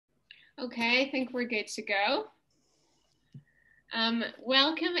Okay, I think we're good to go.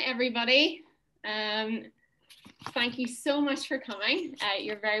 Welcome everybody. Thank you so much for coming.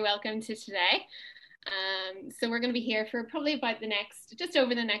 You're very welcome to today. So we're going to be here for probably about just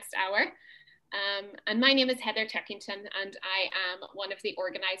over the next hour. And my name is Heather Turkington, and I am one of the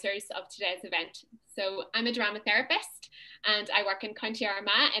organisers of today's event. So I'm a dramatherapist, and I work in County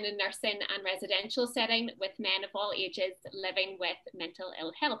Armagh in a nursing and residential setting with men of all ages living with mental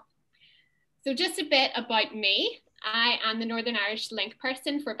ill health. So just a bit about me. I am the Northern Irish link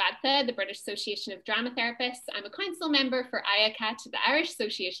person for BADTHA, the British Association of Dramatherapists. I'm a council member for IACAT, the Irish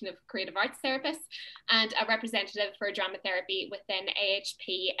Association of Creative Arts Therapists, and a representative for dramatherapy within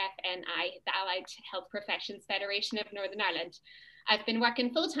AHP-FNI, the Allied Health Professions Federation of Northern Ireland. I've been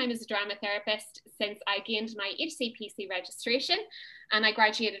working full-time as a dramatherapist since I gained my HCPC registration, and I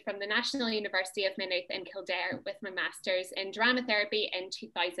graduated from the National University of Maynooth in Kildare with my Masters in Dramatherapy in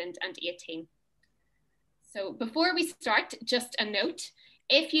 2018. So before we start, just a note,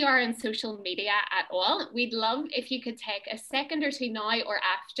 if you are on social media at all, we'd love if you could take a second or two now or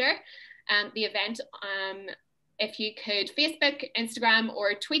after the event, if you could Facebook, Instagram,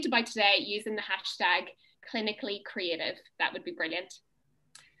 or tweet about today using the hashtag clinically creative. That would be brilliant.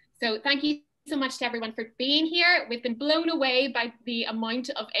 So thank you so much to everyone for being here. We've been blown away by the amount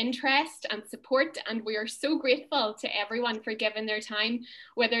of interest and support, and we are so grateful to everyone for giving their time,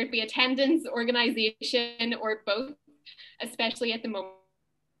 whether it be attendance, organisation, or both, especially at the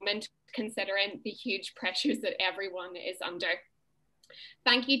moment, considering the huge pressures that everyone is under.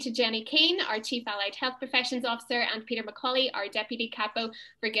 Thank you to Jenny Keane, our Chief Allied Health Professions Officer, and Peter McCauley, our Deputy Capo,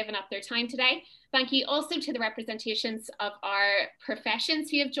 for giving up their time today. Thank you also to the representations of our professions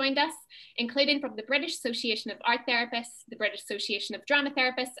who have joined us, including from the British Association of Art Therapists, the British Association of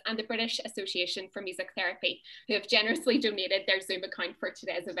Dramatherapists, and the British Association for Music Therapy, who have generously donated their Zoom account for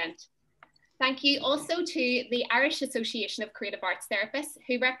today's event. Thank you also to the Irish Association of Creative Arts Therapists,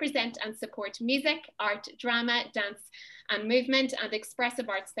 who represent and support music, art, drama, dance, and movement and expressive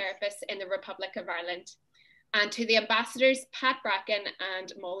arts therapists in the Republic of Ireland. And to the ambassadors, Pat Bracken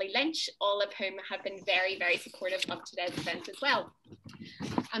and Molly Lynch, all of whom have been very, very supportive of today's event as well.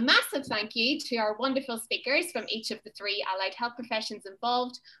 A massive thank you to our wonderful speakers from each of the three allied health professions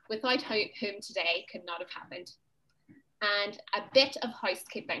involved, without whom today could not have happened. And a bit of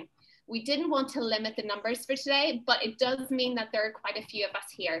housekeeping. We didn't want to limit the numbers for today, but it does mean that there are quite a few of us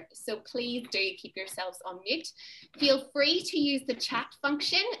here. So please do keep yourselves on mute. Feel free to use the chat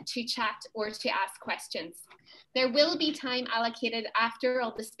function to chat or to ask questions. There will be time allocated after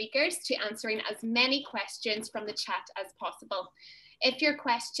all the speakers to answering as many questions from the chat as possible. If your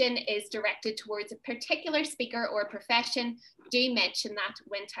question is directed towards a particular speaker or profession, do mention that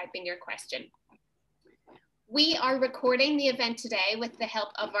when typing your question. We are recording the event today with the help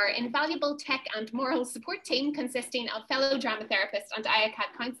of our invaluable tech and moral support team, consisting of fellow dramatherapist and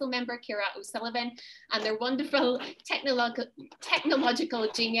IACAT council member Ciara O'Sullivan and their wonderful technological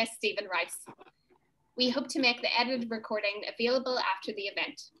genius Stephen Rice. We hope to make the edited recording available after the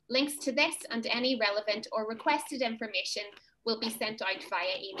event. Links to this and any relevant or requested information will be sent out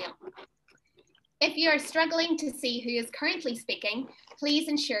via email. If you are struggling to see who is currently speaking, please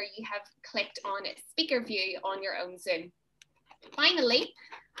ensure you have clicked on Speaker View on your own Zoom. Finally,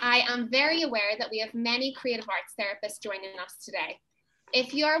 I am very aware that we have many creative arts therapists joining us today.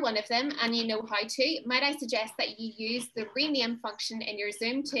 If you are one of them and you know how to, might I suggest that you use the rename function in your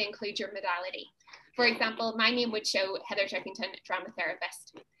Zoom to include your modality. For example, my name would show Heather Turkington,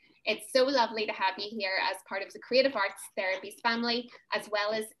 Dramatherapist. It's so lovely to have you here as part of the Creative Arts Therapies family, as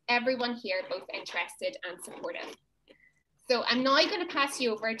well as everyone here both interested and supportive. So I'm now going to pass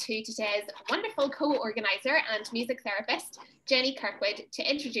you over to today's wonderful co-organiser and music therapist, Jenny Kirkwood, to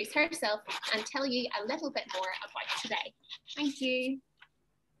introduce herself and tell you a little bit more about today. Thank you.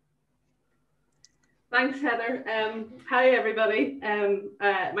 Thanks, Heather. Hi, everybody.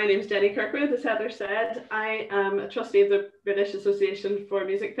 My name is Jenny Kirkwood, as Heather said. I am a trustee of the British Association for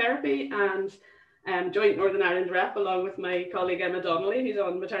Music Therapy and joint Northern Ireland rep, along with my colleague Emma Donnelly, who's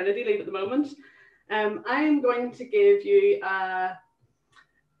on maternity leave at the moment. I'm going to give you a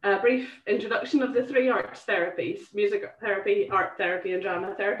brief introduction of the three arts therapies: music therapy, art therapy, and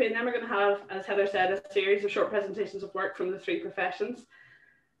drama therapy. And then we're going to have, as Heather said, a series of short presentations of work from the three professions.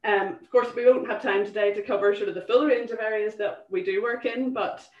 Of course, we won't have time today to cover sort of the full range of areas that we do work in,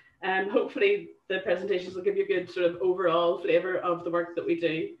 but hopefully the presentations will give you a good sort of overall flavour of the work that we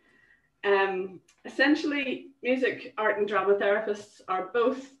do. Essentially, music, art and drama therapists are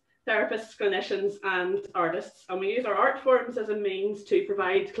both therapists, clinicians and artists, and we use our art forms as a means to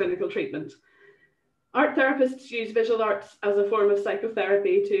provide clinical treatment. Art therapists use visual arts as a form of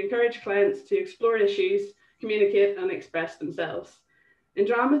psychotherapy to encourage clients to explore issues, communicate and express themselves. In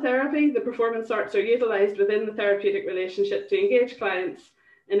drama therapy, the performance arts are utilised within the therapeutic relationship to engage clients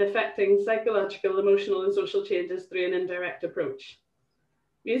in effecting psychological, emotional and social changes through an indirect approach.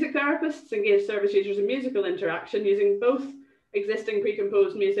 Music therapists engage service users in musical interaction using both existing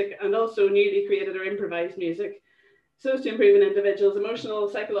pre-composed music and also newly created or improvised music, so as to improve an individual's emotional,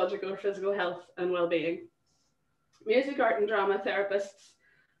 psychological or physical health and well-being. Music, art and drama therapists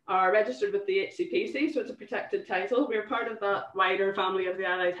are registered with the HCPC, so it's a protected title. We're part of that wider family of the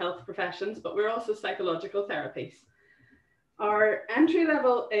allied health professions, but we're also psychological therapies. Our entry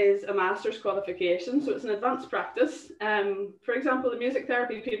level is a master's qualification, so it's an advanced practice. For example, the music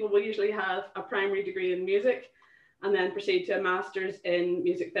therapy people will usually have a primary degree in music and then proceed to a master's in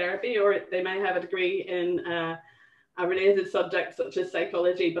music therapy, or they may have a degree in a related subject such as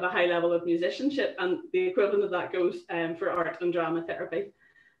psychology, but a high level of musicianship, and the equivalent of that goes for art and drama therapy.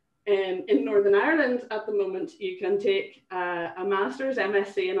 In Northern Ireland at the moment, you can take a master's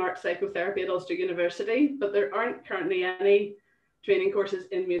MSc in art psychotherapy at Ulster University, but there aren't currently any training courses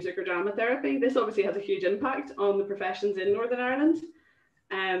in music or drama therapy. This obviously has a huge impact on the professions in Northern Ireland.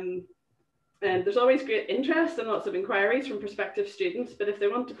 And there's always great interest and lots of inquiries from prospective students, but if they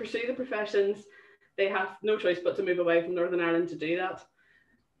want to pursue the professions, they have no choice but to move away from Northern Ireland to do that.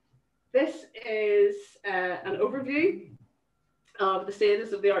 This is an overview of the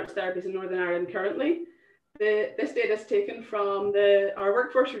status of the arts therapies in Northern Ireland currently. This data is taken from our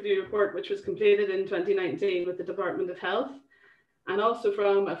workforce review report, which was completed in 2019 with the Department of Health, and also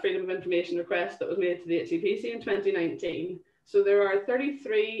from a Freedom of Information request that was made to the HCPC in 2019. So there are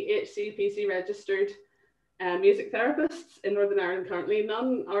 33 HCPC registered music therapists in Northern Ireland currently.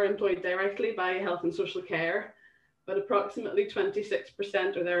 None are employed directly by Health and Social Care, but approximately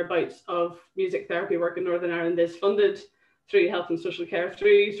 26% or thereabouts of music therapy work in Northern Ireland is funded through Health and Social Care,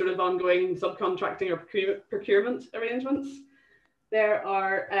 through sort of ongoing subcontracting or procurement arrangements. There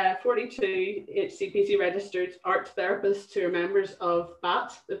are 42 HCPC registered art therapists who are members of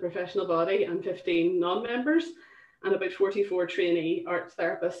BAT, the professional body, and 15 non-members, and about 44 trainee art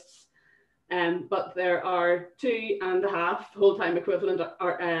therapists. But there are 2.5 full-time equivalent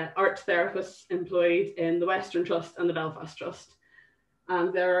art therapists employed in the Western Trust and the Belfast Trust.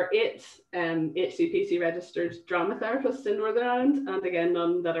 And there are 8 HCPC registered drama therapists in Northern Ireland, and again,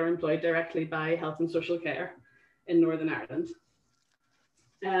 none that are employed directly by Health and Social Care in Northern Ireland.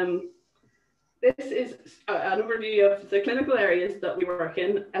 This is an overview of the clinical areas that we work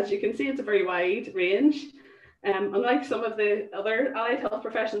in. As you can see, it's a very wide range. Unlike some of the other allied health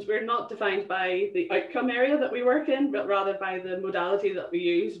professions, we're not defined by the outcome area that we work in, but rather by the modality that we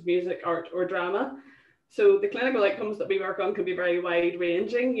use, music, art, or drama. So the clinical outcomes that we work on can be very wide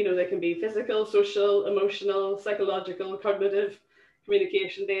ranging. You know, they can be physical, social, emotional, psychological, cognitive,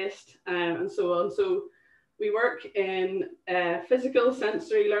 communication based, and so on. So we work in physical,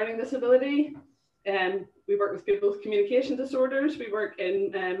 sensory learning disability. We work with people with communication disorders. We work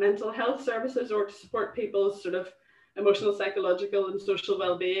in mental health services, or to support people's sort of emotional, psychological and social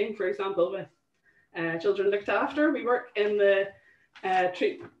well-being, for example, with children looked after. We work in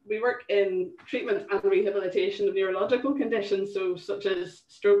treatment and rehabilitation of neurological conditions, so such as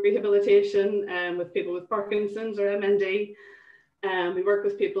stroke rehabilitation, with people with Parkinson's or MND. We work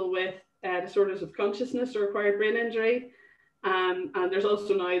with people with disorders of consciousness or acquired brain injury. And there's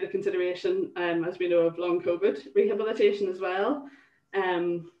also now the consideration, as we know, of long COVID rehabilitation as well.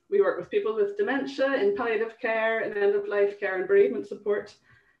 We work with people with dementia in palliative care, in end-of-life care and bereavement support,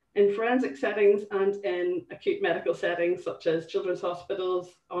 in forensic settings and in acute medical settings such as children's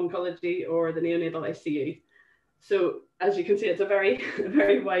hospitals, oncology or the neonatal ICU. So as you can see, it's a very,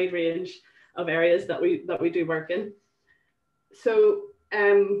 very wide range of areas that we do work in. So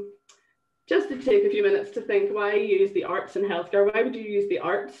just to take a few minutes to think, why use the arts in healthcare? Why would you use the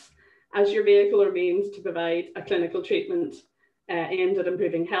arts as your vehicle or means to provide a clinical treatment aimed at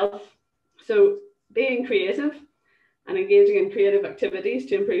improving health? So being creative and engaging in creative activities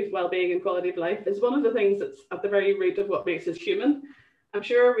to improve well-being and quality of life is one of the things that's at the very root of what makes us human. I'm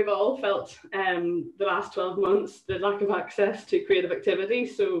sure we've all felt the last 12 months the lack of access to creative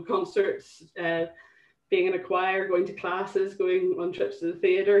activities, so concerts, being in a choir, going to classes, going on trips to the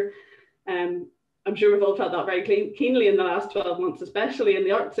theatre. I'm sure we've all felt that very keenly in the last 12 months, especially in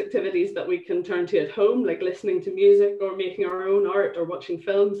the arts activities that we can turn to at home, like listening to music or making our own art or watching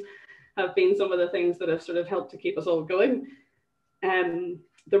films, have been some of the things that have sort of helped to keep us all going.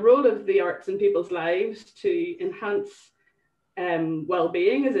 The role of the arts in people's lives to enhance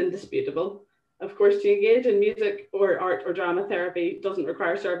well-being is indisputable. Of course, to engage in music or art or drama therapy doesn't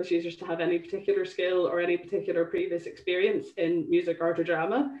require service users to have any particular skill or any particular previous experience in music, art, or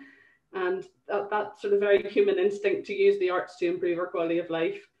drama. And that sort of very human instinct to use the arts to improve our quality of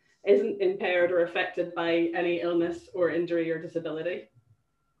life isn't impaired or affected by any illness or injury or disability.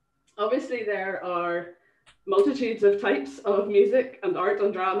 Obviously, there are multitudes of types of music and art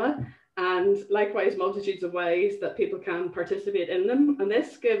and drama, and likewise multitudes of ways that people can participate in them. And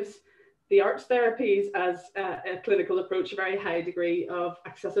this gives the arts therapies as a clinical approach a very high degree of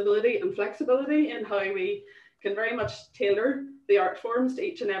accessibility and flexibility in how we can very much tailor the art forms to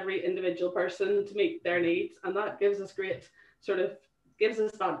each and every individual person to meet their needs. And that gives us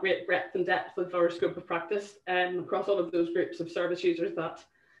that great breadth and depth of our scope of practice across all of those groups of service users that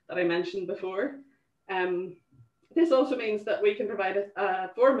I mentioned before. This also means that we can provide a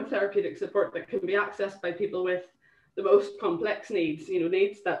form of therapeutic support that can be accessed by people with the most complex needs,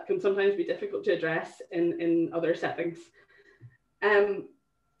 needs that can sometimes be difficult to address in other settings.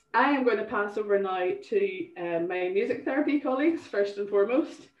 I am going to pass over now to my music therapy colleagues, first and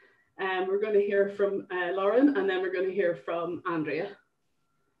foremost. We're going to hear from Lauren, and then we're going to hear from Andrea.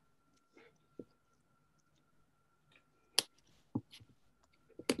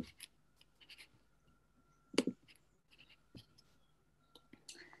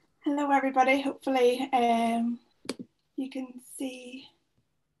 Hello everybody, hopefully you can see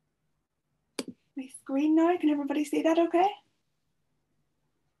my screen now. Can everybody see that okay?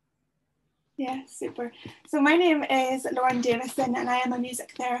 Yeah, super. So my name is Lauren Davison and I am a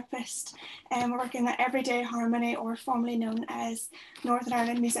music therapist working at Everyday Harmony, or formerly known as Northern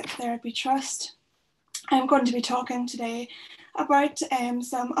Ireland Music Therapy Trust. I'm going to be talking today about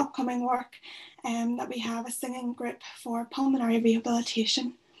some upcoming work that we have, a singing group for pulmonary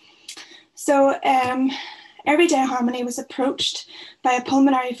rehabilitation. So Everyday Harmony was approached by a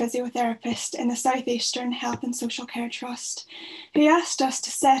pulmonary physiotherapist in the Southeastern Health and Social Care Trust, who asked us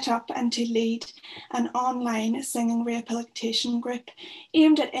to set up and to lead an online singing rehabilitation group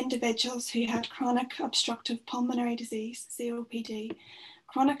aimed at individuals who had chronic obstructive pulmonary disease, COPD,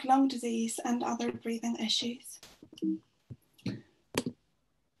 chronic lung disease, and other breathing issues.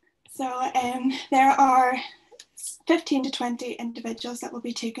 So there are 15 to 20 individuals that will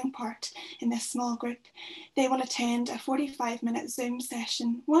be taking part in this small group. They will attend a 45-minute Zoom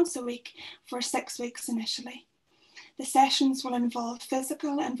session once a week for 6 weeks initially. The sessions will involve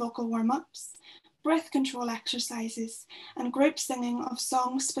physical and vocal warm-ups, breath control exercises, and group singing of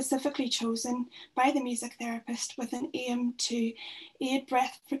songs specifically chosen by the music therapist with an aim to aid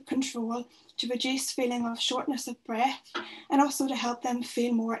breath control, to reduce feeling of shortness of breath, and also to help them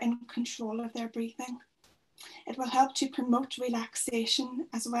feel more in control of their breathing. It will help to promote relaxation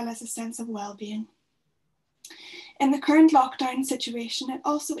as well as a sense of well-being. In the current lockdown situation, it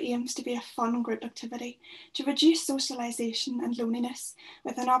also aims to be a fun group activity to reduce socialisation and loneliness,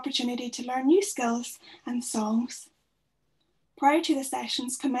 with an opportunity to learn new skills and songs. Prior to the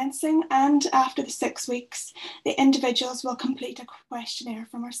sessions commencing and after the 6 weeks, the individuals will complete a questionnaire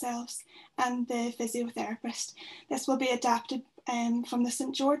from ourselves and the physiotherapist. This will be adapted from the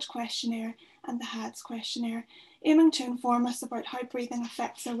St. George questionnaire and the HADS questionnaire, aiming to inform us about how breathing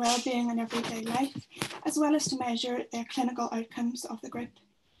affects their well-being in everyday life, as well as to measure their clinical outcomes of the group.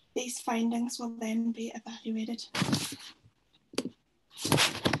 These findings will then be evaluated.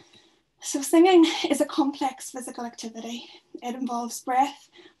 So singing is a complex physical activity. It involves breath,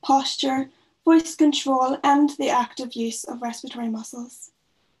 posture, voice control, and the active use of respiratory muscles.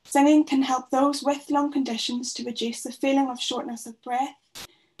 Singing can help those with lung conditions to reduce the feeling of shortness of breath,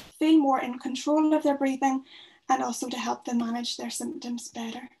 feel more in control of their breathing, and also to help them manage their symptoms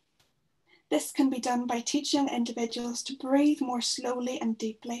better. This can be done by teaching individuals to breathe more slowly and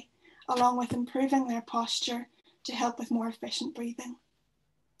deeply, along with improving their posture to help with more efficient breathing.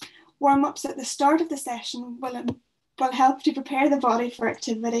 Warm-ups at the start of the session will help to prepare the body for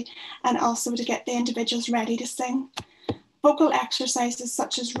activity and also to get the individuals ready to sing. Vocal exercises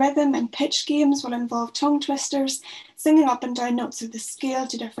such as rhythm and pitch games will involve tongue twisters, singing up and down notes of the scale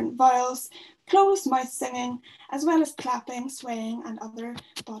to different vowels, closed mouth singing, as well as clapping, swaying, and other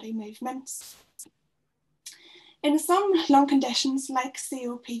body movements. In some lung conditions like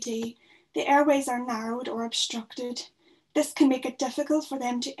COPD, the airways are narrowed or obstructed. This can make it difficult for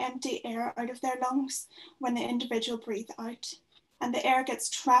them to empty air out of their lungs when the individual breathes out, and the air gets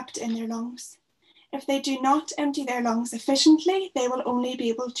trapped in their lungs. If they do not empty their lungs efficiently, they will only be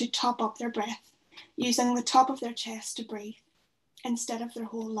able to top up their breath, using the top of their chest to breathe, instead of their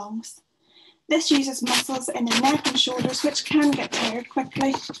whole lungs. This uses muscles in the neck and shoulders, which can get tired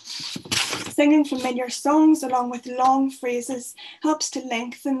quickly. Singing familiar songs along with long phrases helps to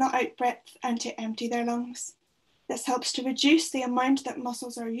lengthen the out-breath and to empty their lungs. This helps to reduce the amount that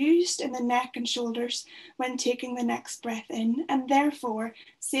muscles are used in the neck and shoulders when taking the next breath in, and therefore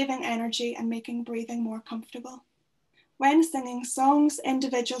saving energy and making breathing more comfortable. When singing songs,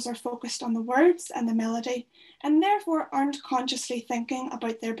 individuals are focused on the words and the melody, and therefore aren't consciously thinking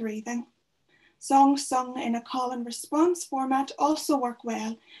about their breathing. Songs sung in a call and response format also work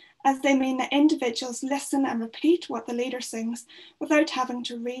well, as they mean that individuals listen and repeat what the leader sings without having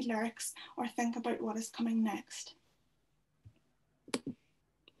to read lyrics or think about what is coming next.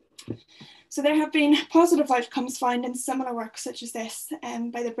 So there have been positive outcomes found in similar work such as this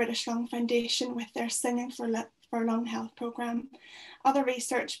by the British Lung Foundation with their Singing for Lung Health programme. Other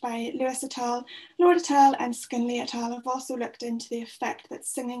research by Louise et al., Lord et al. And Skinley et al. Have also looked into the effect that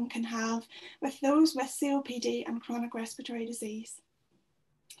singing can have with those with COPD and chronic respiratory disease.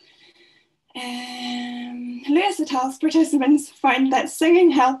 Louise et al.'s participants found that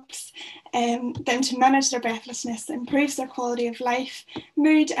singing helps them to manage their breathlessness, improves their quality of life,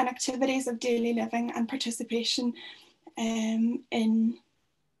 mood and activities of daily living, and participation in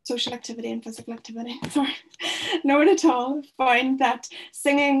social activity and physical activity. Lord et al. Found that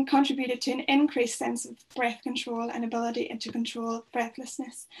singing contributed to an increased sense of breath control and ability to control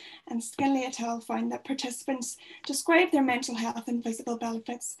breathlessness. And Skinley et al. Found that participants described their mental health and physical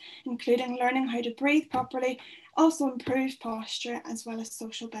benefits, including learning how to breathe properly, also improved posture, as well as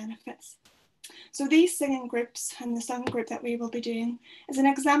social benefits. So these singing groups and the song group that we will be doing is an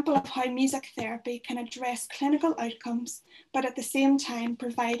example of how music therapy can address clinical outcomes, but at the same time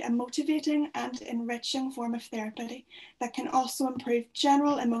provide a motivating and enriching form of therapy that can also improve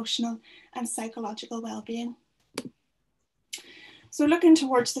general emotional and psychological well-being. So looking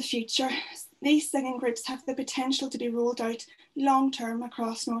towards the future, these singing groups have the potential to be rolled out long-term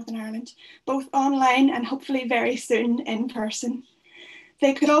across Northern Ireland, both online and hopefully very soon in person.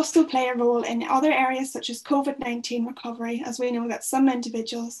 They could also play a role in other areas such as COVID-19 recovery, as we know that some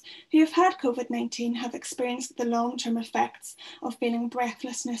individuals who have had COVID-19 have experienced the long-term effects of feeling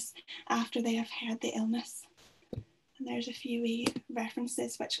breathlessness after they have had the illness. And there's a few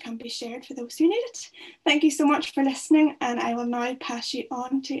references which can be shared for those who need it. Thank you so much for listening, and I will now pass you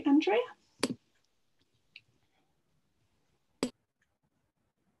on to Andrea.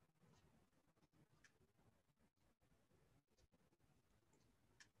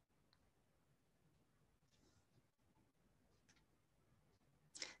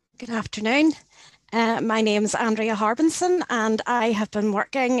 Good afternoon. My name is Andrea Harbinson, and I have been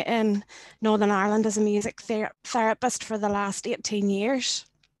working in Northern Ireland as a music therapist for the last 18 years.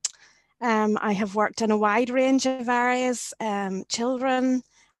 I have worked in a wide range of areas, children,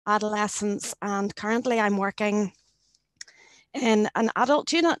 adolescents, and currently I'm working in an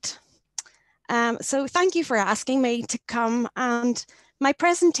adult unit. So thank you for asking me to come, and my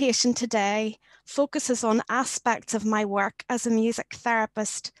presentation today focuses on aspects of my work as a music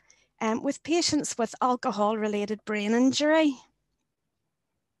therapist with patients with alcohol-related brain injury.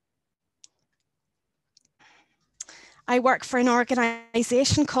 I work for an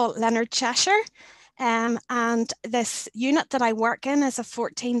organisation called Leonard Cheshire, and this unit that I work in is a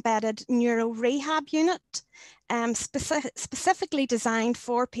 14-bedded neuro rehab unit, specifically designed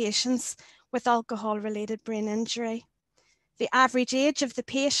for patients with alcohol-related brain injury. The average age of the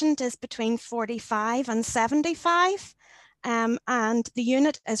patient is between 45 and 75. And the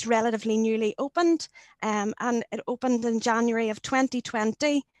unit is relatively newly opened, and it opened in January of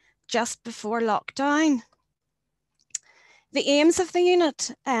 2020, just before lockdown. The aims of the unit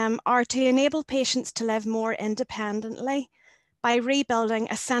are to enable patients to live more independently by rebuilding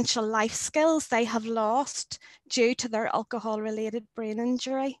essential life skills they have lost due to their alcohol-related brain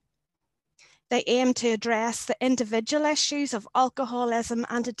injury. They aim to address the individual issues of alcoholism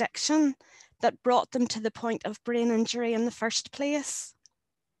and addiction that brought them to the point of brain injury in the first place.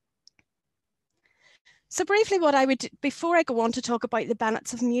 So briefly, before I go on to talk about the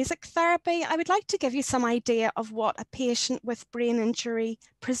benefits of music therapy, I would like to give you some idea of what a patient with brain injury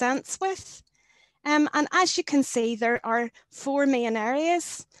presents with. And as you can see, there are 4 main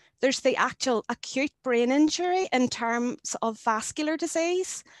areas. There's the actual acute brain injury in terms of vascular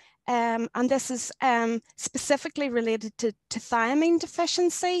disease. And this is specifically related to thiamine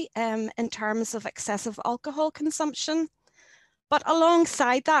deficiency in terms of excessive alcohol consumption. But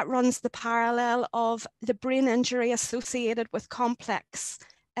alongside that runs the parallel of the brain injury associated with complex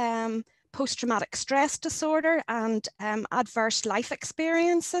post-traumatic stress disorder and adverse life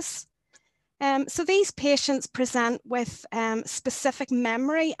experiences. So these patients present with specific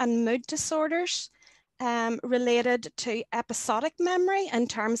memory and mood disorders, related to episodic memory in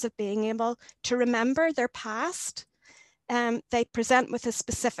terms of being able to remember their past. They present with a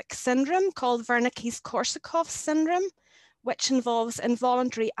specific syndrome called Wernicke-Korsakoff syndrome, which involves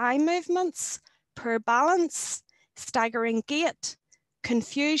involuntary eye movements, poor balance, staggering gait,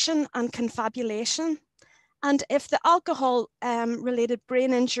 confusion, and confabulation. And if the alcohol-related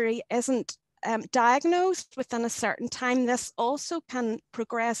brain injury isn't diagnosed within a certain time, this also can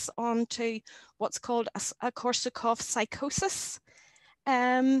progress on to what's called a Korsakoff psychosis,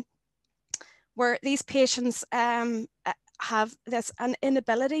 where these patients have an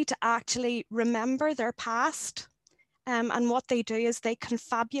inability to actually remember their past. And what they do is they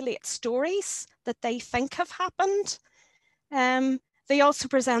confabulate stories that they think have happened. They also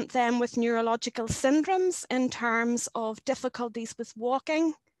present them with neurological syndromes in terms of difficulties with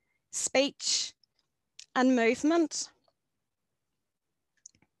walking, speech, and movement.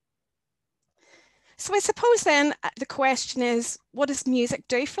 So I suppose then the question is, what does music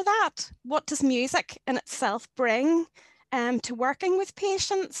do for that? What does music in itself bring to working with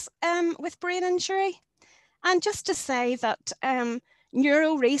patients with brain injury? And just to say that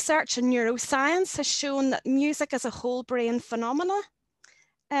neuro research and neuroscience has shown that music is a whole brain phenomena.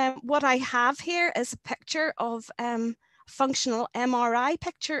 What I have here is a picture of functional MRI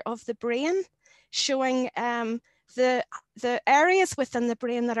picture of the brain, showing the areas within the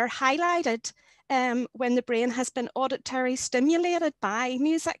brain that are highlighted when the brain has been auditory stimulated by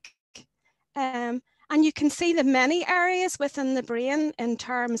music. And you can see the many areas within the brain in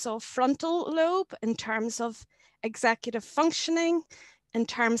terms of frontal lobe, in terms of executive functioning, in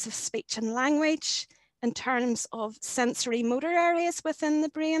terms of speech and language, in terms of sensory motor areas within the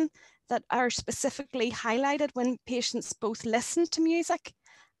brain that are specifically highlighted when patients both listen to music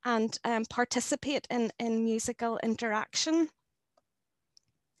and participate in musical interaction.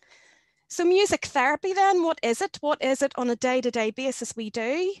 So music therapy then, what is it? What is it on a day-to-day basis we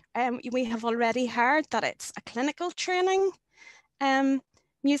do? We have already heard that it's a clinical training.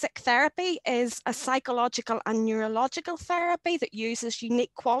 Music therapy is a psychological and neurological therapy that uses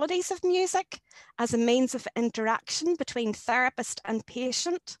unique qualities of music as a means of interaction between therapist and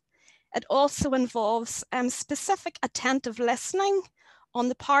patient. It also involves specific attentive listening on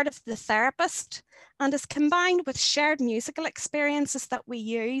the part of the therapist and is combined with shared musical experiences that we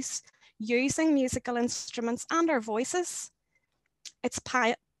use using musical instruments and our voices. It's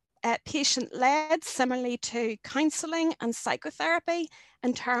patient-led, similarly to counselling and psychotherapy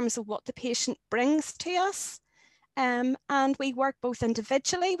in terms of what the patient brings to us. And we work both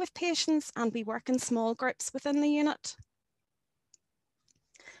individually with patients and we work in small groups within the unit.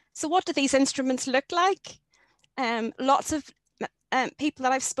 So what do these instruments look like? Lots of people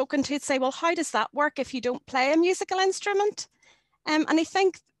that I've spoken to say, well, how does that work if you don't play a musical instrument? And I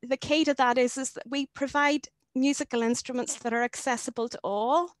think the key to that is that we provide musical instruments that are accessible to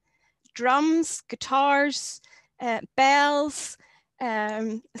all. Drums, guitars, bells.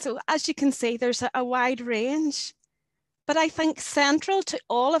 So as you can see, there's a wide range. But I think central to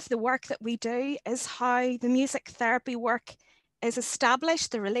all of the work that we do is how the music therapy work is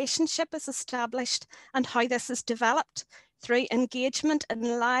established, the relationship is established, and how this is developed through engagement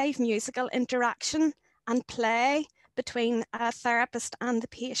in live musical interaction and play between a therapist and the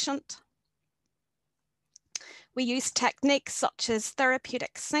patient. We use techniques such as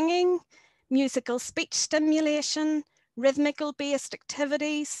therapeutic singing, musical speech stimulation, rhythmical based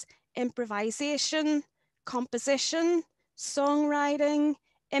activities, improvisation, composition, songwriting,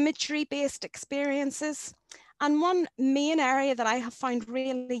 imagery based experiences. And one main area that I have found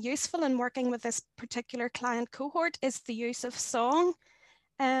really useful in working with this particular client cohort is the use of song.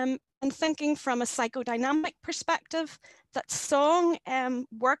 And thinking from a psychodynamic perspective, that song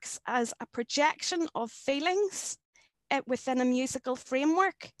works as a projection of feelings within a musical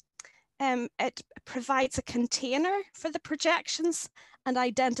framework. It provides a container for the projections and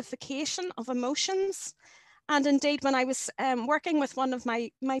identification of emotions. And indeed, when I was working with one of my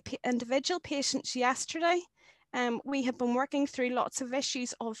individual patients yesterday, we have been working through lots of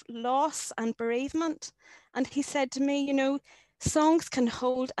issues of loss and bereavement. And he said to me, you know, songs can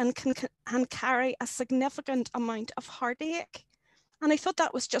hold and can carry a significant amount of heartache. And I thought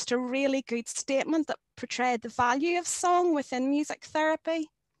that was just a really good statement that portrayed the value of song within music therapy.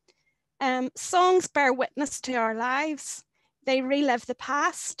 Songs bear witness to our lives. They relive the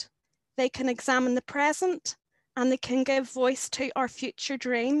past, they can examine the present, and they can give voice to our future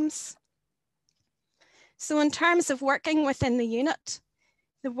dreams. So in terms of working within the unit,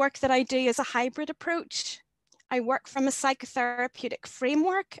 the work that I do is a hybrid approach. I work from a psychotherapeutic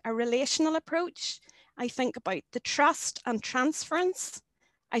framework, a relational approach. I think about the trust and transference.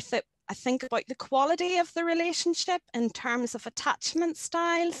 I I think about the quality of the relationship in terms of attachment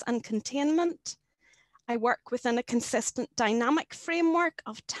styles and containment. I work within a consistent dynamic framework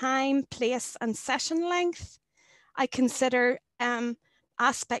of time, place, and session length. I consider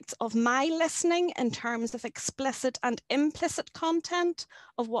aspects of my listening in terms of explicit and implicit content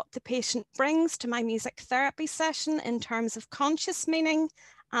of what the patient brings to my music therapy session in terms of conscious meaning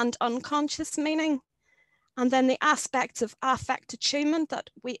and unconscious meaning. And then the aspects of affect attunement that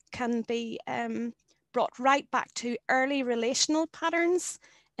we can be brought right back to early relational patterns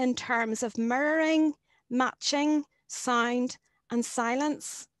in terms of mirroring, matching, sound, and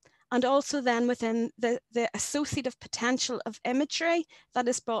silence. And also then within the associative potential of imagery that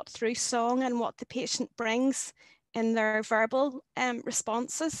is brought through song and what the patient brings in their verbal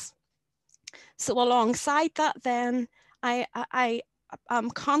responses. So alongside that then, I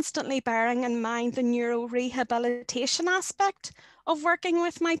am constantly bearing in mind the neurorehabilitation aspect of working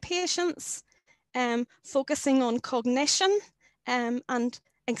with my patients, focusing on cognition and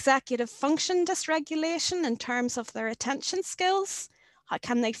executive function dysregulation in terms of their attention skills. How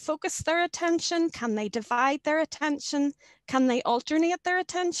can they focus their attention? Can they divide their attention? Can they alternate their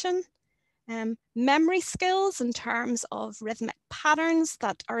attention? Memory skills in terms of rhythmic patterns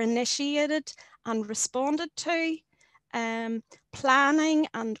that are initiated and responded to. Planning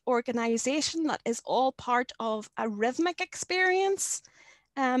and organization that is all part of a rhythmic experience,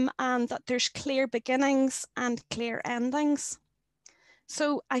 and that there's clear beginnings and clear endings.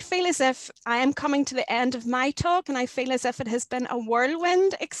 So I feel as if I am coming to the end of my talk, and I feel as if it has been a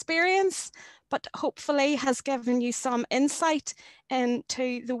whirlwind experience, but hopefully has given you some insight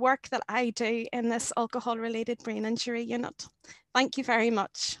into the work that I do in this alcohol-related brain injury unit. Thank you very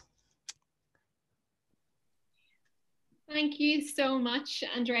much. Thank you so much,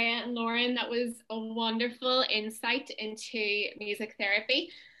 Andrea and Lauren. That was a wonderful insight into music therapy.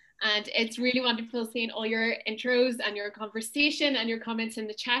 And it's really wonderful seeing all your intros and your conversation and your comments in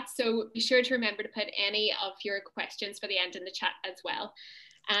the chat. So be sure to remember to put any of your questions for the end in the chat as well.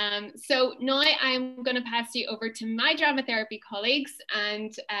 So now I'm going to pass you over to my drama therapy colleagues,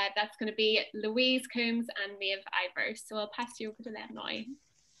 and that's going to be Louise Coombs and Meabh Ivers. So I'll pass you over to them now.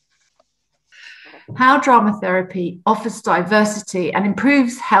 How drama therapy offers diversity and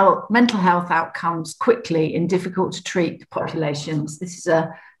improves mental health outcomes quickly in difficult to treat populations. This is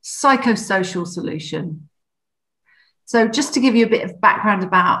a psychosocial solution. So just to give you a bit of background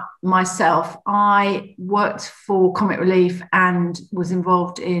about myself, I worked for Comic Relief and was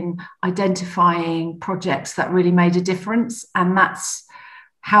involved in identifying projects that really made a difference. And that's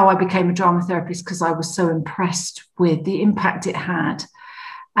how I became a drama therapist, because I was so impressed with the impact it had.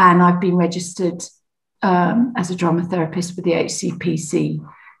 And I've been registered as a drama therapist with the HCPC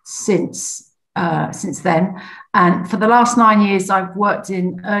since then. And for the last 9 years, I've worked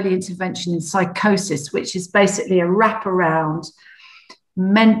in early intervention in psychosis, which is basically a wraparound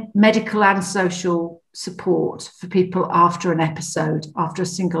medical and social support for people after a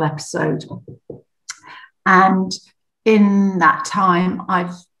single episode. And in that time,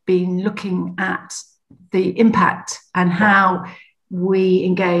 I've been looking at the impact and how we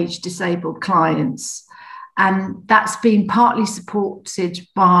engage disabled clients. And that's been partly supported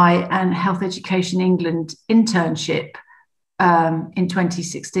by an Health Education England internship in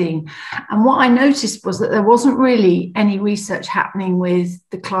 2016. And what I noticed was that there wasn't really any research happening with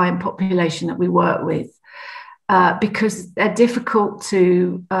the client population that we work with, because they're difficult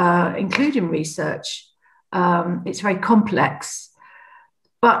to include in research. It's very complex.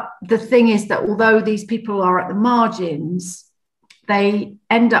 But the thing is that although these people are at the margins, they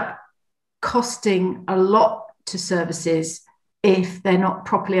end up costing a lot to services if they're not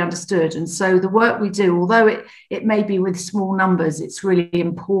properly understood. And so the work we do, although it may be with small numbers, it's really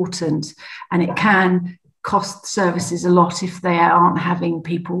important, and it can cost services a lot if they aren't having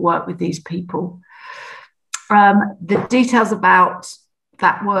people work with these people. The details about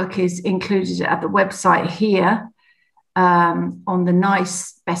that work is included at the website here, on the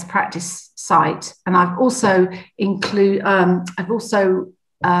NICE best practice site. And I've also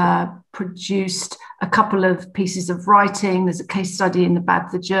produced a couple of pieces of writing. There's a case study in the Bad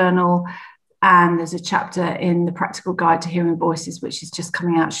the Journal, and there's a chapter in the Practical Guide to Hearing Voices, which is just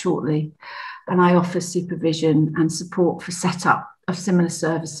coming out shortly. And I offer supervision and support for setup of similar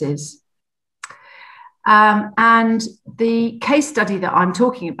services. And the case study that I'm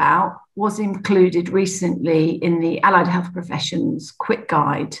talking about was included recently in the Allied Health Professions Quick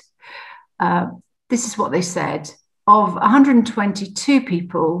Guide. This is what they said. Of 122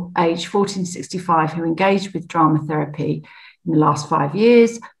 people aged 14 to 65 who engaged with drama therapy in the last 5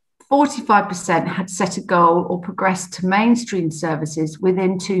 years, 45% had set a goal or progressed to mainstream services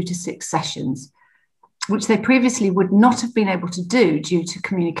within 2 to 6 sessions, which they previously would not have been able to do due to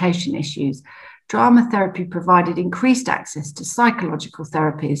communication issues. Drama therapy provided increased access to psychological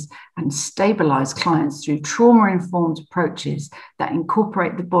therapies and stabilised clients through trauma-informed approaches that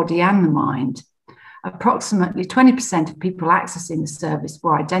incorporate the body and the mind. Approximately 20% of people accessing the service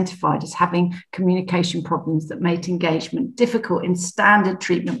were identified as having communication problems that made engagement difficult in standard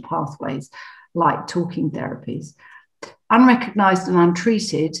treatment pathways like talking therapies. Unrecognised and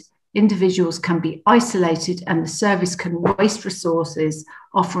untreated, individuals can be isolated and the service can waste resources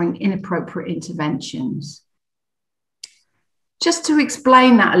offering inappropriate interventions. Just to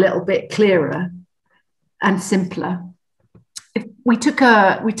explain that a little bit clearer and simpler, if we took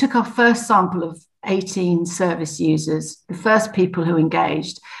our first sample of 18 service users, the first people who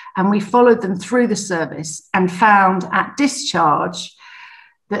engaged, and we followed them through the service and found at discharge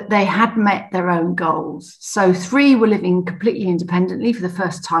that they had met their own goals. So 3 were living completely independently for the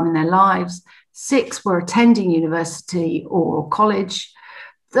first time in their lives, 6 were attending university or college,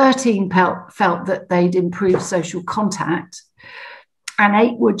 13 felt that they'd improved social contact, and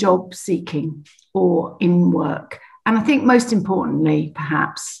 8 were job seeking or in work. And I think most importantly,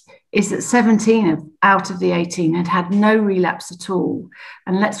 perhaps, is that 17 out of the 18 had had no relapse at all.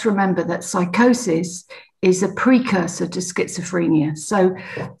 And let's remember that psychosis is a precursor to schizophrenia. So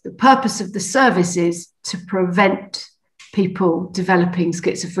the purpose of the service is to prevent people developing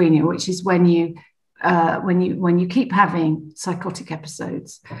schizophrenia, which is when you keep having psychotic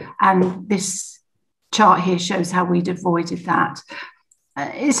episodes. And this chart here shows how we'd avoided that.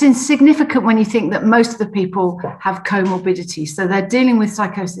 It's insignificant when you think that most of the people have comorbidity. So they're dealing with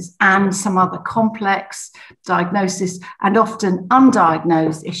psychosis and some other complex diagnosis and often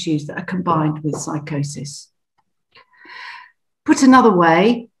undiagnosed issues that are combined with psychosis. Put another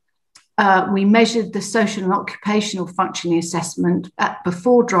way, we measured the social and occupational functioning assessment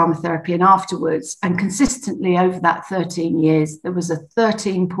before drama therapy and afterwards, and consistently over that 13 years, there was a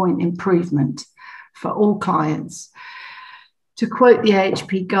 13-point improvement for all clients. To quote the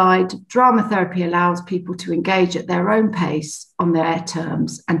AHP guide, drama therapy allows people to engage at their own pace on their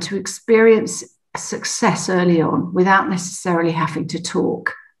terms and to experience success early on without necessarily having to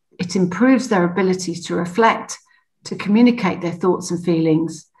talk. It improves their abilities to reflect, to communicate their thoughts and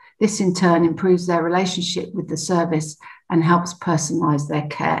feelings. This in turn improves their relationship with the service and helps personalise their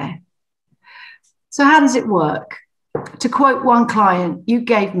care. So how does it work? To quote one client, "You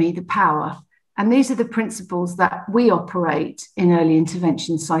gave me the power." And these are the principles that we operate in early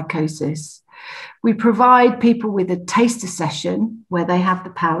intervention psychosis. We provide people with a taster session where they have the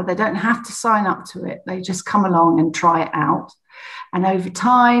power. They don't have to sign up to it. They just come along and try it out. And over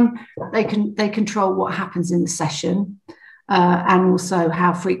time, they control what happens in the session and also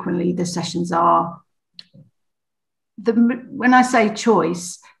how frequently the sessions are. When I say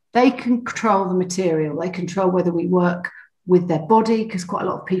choice, they can control the material. They control whether we work with their body, because quite a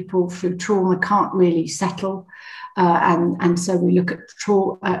lot of people through trauma can't really settle. And so we look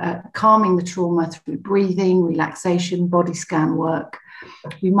at calming the trauma through breathing, relaxation, body scan work.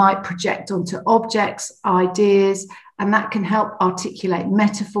 We might project onto objects, ideas, and that can help articulate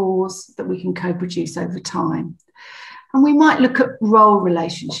metaphors that we can co-produce over time. And we might look at role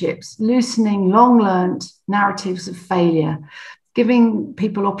relationships, loosening long-learned narratives of failure, giving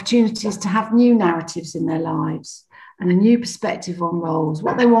people opportunities to have new narratives in their lives and a new perspective on roles,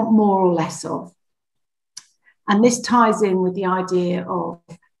 what they want more or less of. And this ties in with the idea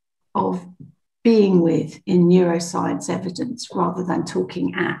of being with in neuroscience evidence rather than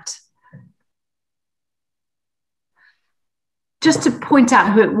talking at. Just to point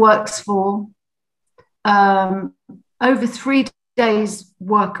out who it works for, over 3 days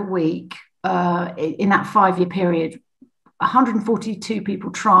work a week in that 5-year period, 142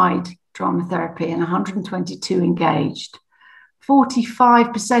 people tried drama therapy and 122 engaged.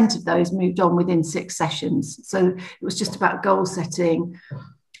 45% of those moved on within 6 sessions. So it was just about goal setting,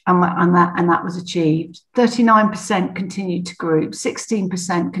 and that was achieved. 39% continued to group,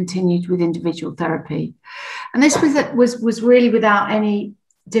 16% continued with individual therapy. And this was really without any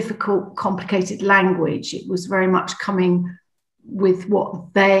difficult, complicated language. It was very much coming with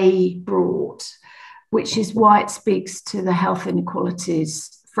what they brought, which is why it speaks to the health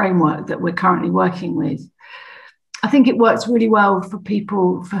inequalities framework that we're currently working with. I think it works really well for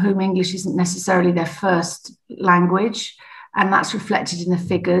people for whom English isn't necessarily their first language, and that's reflected in the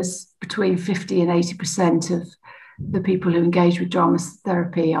figures. Between 50 and 80% of the people who engage with drama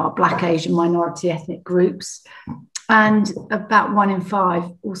therapy are Black, Asian, minority ethnic groups, and about 1 in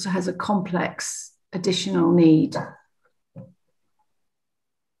 5 also has a complex additional need.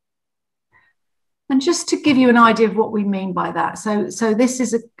 And just to give you an idea of what we mean by that, so this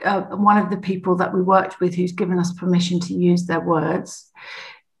is one of the people that we worked with who's given us permission to use their words.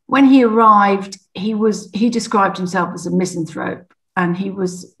 When he arrived, he described himself as a misanthrope, and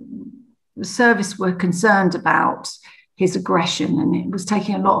the service were concerned about his aggression, and it was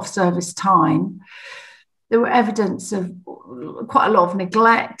taking a lot of service time. There were evidence of quite a lot of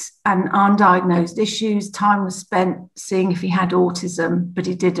neglect and undiagnosed issues. Time was spent seeing if he had autism, but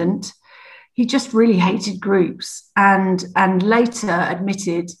he didn't. He just really hated groups, and later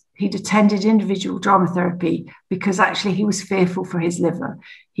admitted he'd attended individual drama therapy because actually he was fearful for his liver.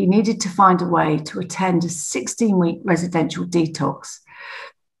 He needed to find a way to attend a 16-week residential detox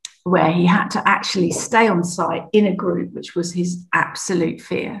where he had to actually stay on site in a group, which was his absolute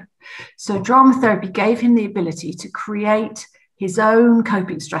fear. So drama therapy gave him the ability to create his own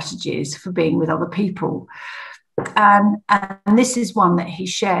coping strategies for being with other people. And this is one that he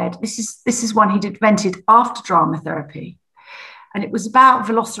shared. This is one he'd invented after drama therapy. And it was about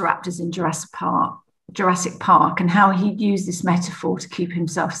velociraptors in Jurassic Park and how he'd use this metaphor to keep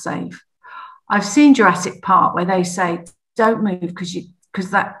himself safe. I've seen Jurassic Park where they say, don't move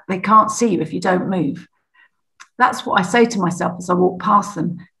because they can't see you if you don't move. That's what I say to myself as I walk past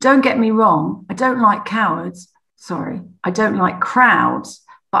them. Don't get me wrong. I don't like cowards. Sorry. I don't like crowds,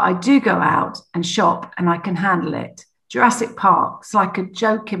 but I do go out and shop and I can handle it. Jurassic Park's like a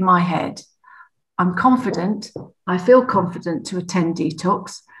joke in my head. I'm confident. I feel confident to attend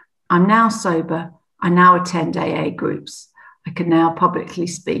detox. I'm now sober. I now attend AA groups. I can now publicly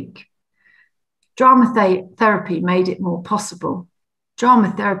speak. Drama therapy made it more possible.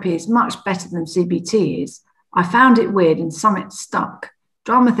 Drama therapy is much better than CBT is. I found it weird and some it stuck.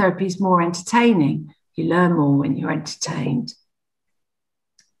 Drama therapy is more entertaining. You learn more when you're entertained.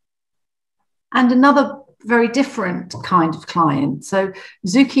 And another very different kind of client. So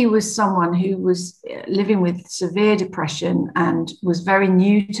Zuki was someone who was living with severe depression and was very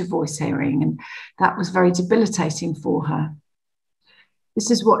new to voice hearing, and that was very debilitating for her.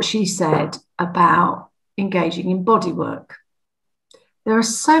 This is what she said about engaging in body work. There are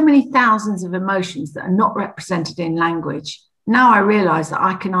so many thousands of emotions that are not represented in language. Now I realize that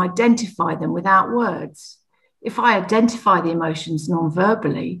I can identify them without words. If I identify the emotions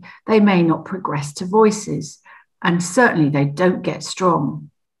non-verbally, they may not progress to voices, and certainly they don't get strong.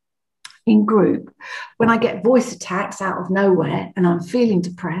 In group, when I get voice attacks out of nowhere and I'm feeling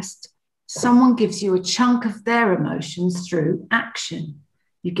depressed, someone gives you a chunk of their emotions through action.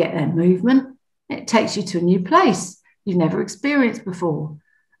 You get their movement, it takes you to a new place you've never experienced before.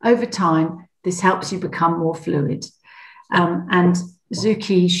 Over time, this helps you become more fluid. And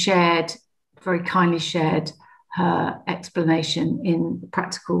Zuki very kindly shared her explanation in the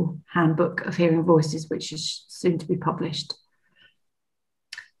Practical Handbook of Hearing Voices, which is soon to be published.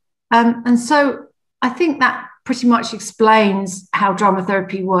 And so I think that pretty much explains how drama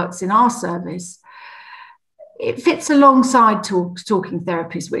therapy works in our service. It fits alongside talking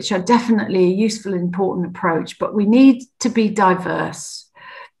therapies, which are definitely a useful and important approach, but we need to be diverse.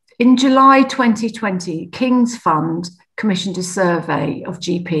 In July 2020, King's Fund commissioned a survey of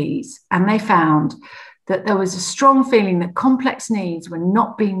GPs, and they found that there was a strong feeling that complex needs were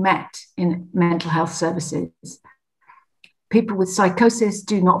not being met in mental health services. People with psychosis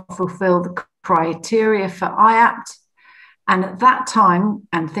do not fulfill the criteria for IAPT. And at that time,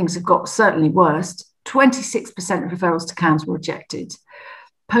 and things have got certainly worse, 26% of referrals to CAMHS were rejected.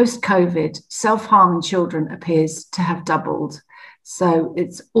 Post-COVID, self-harm in children appears to have doubled. So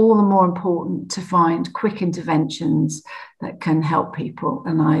it's all the more important to find quick interventions that can help people.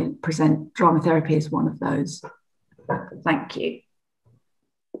 And I present drama therapy as one of those. Thank you.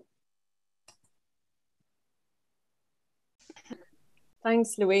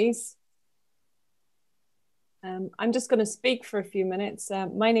 Thanks, Louise. I'm just going to speak for a few minutes.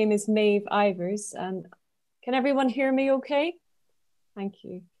 My name is Meabh Ivers, and can everyone hear me okay? Thank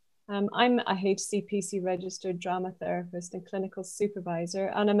you. I'm a HCPC registered drama therapist and clinical supervisor,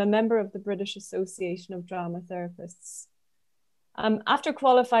 and I'm a member of the British Association of Drama Therapists. After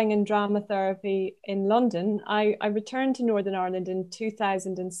qualifying in drama therapy in London, I returned to Northern Ireland in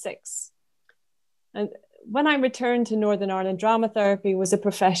 2006. And when I returned to Northern Ireland, drama therapy was a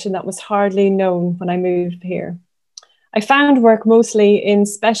profession that was hardly known when I moved here. I found work mostly in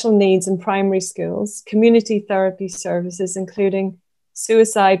special needs in primary schools, community therapy services, including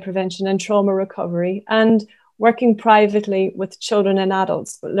suicide prevention and trauma recovery, and working privately with children and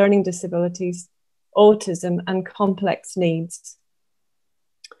adults with learning disabilities, autism, and complex needs.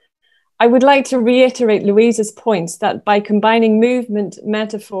 I would like to reiterate Louise's points that by combining movement,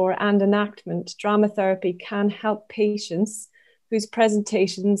 metaphor, and enactment, drama therapy can help patients whose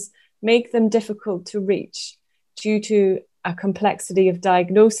presentations make them difficult to reach due to a complexity of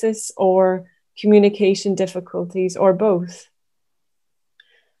diagnosis or communication difficulties, or both.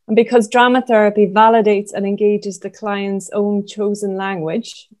 And because drama therapy validates and engages the client's own chosen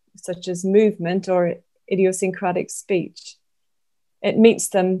language, such as movement or idiosyncratic speech, it meets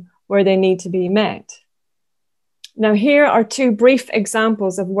them where they need to be met. Now, here are two brief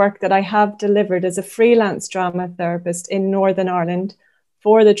examples of work that I have delivered as a freelance drama therapist in Northern Ireland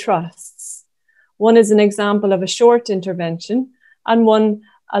for the trusts. One is an example of a short intervention and one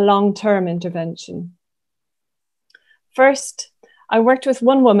a long-term intervention. First, I worked with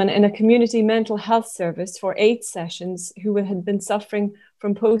one woman in a community mental health service for 8 sessions who had been suffering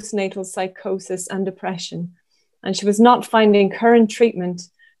from postnatal psychosis and depression, and she was not finding current treatment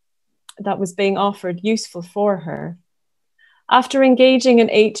that was being offered useful for her. After engaging in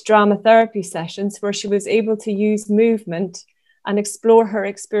 8 drama therapy sessions where she was able to use movement and explore her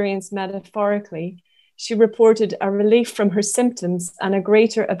experience metaphorically, she reported a relief from her symptoms and a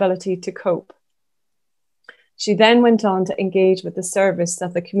greater ability to cope. She then went on to engage with the service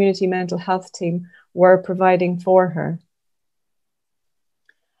that the community mental health team were providing for her.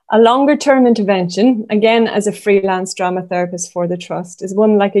 A longer term intervention, again as a freelance drama therapist for the trust, is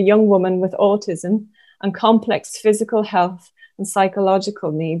one like a young woman with autism and complex physical health and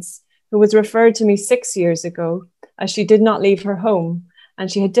psychological needs who was referred to me 6 years ago as she did not leave her home and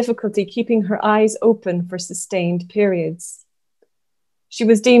she had difficulty keeping her eyes open for sustained periods. She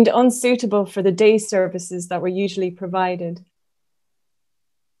was deemed unsuitable for the day services that were usually provided.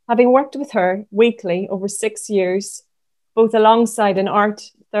 Having worked with her weekly over 6 years, both alongside an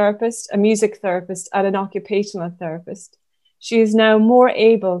art therapist, a music therapist, and an occupational therapist, she is now more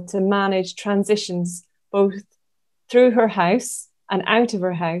able to manage transitions both through her house and out of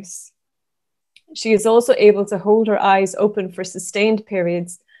her house. She is also able to hold her eyes open for sustained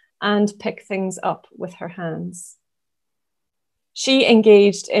periods and pick things up with her hands. She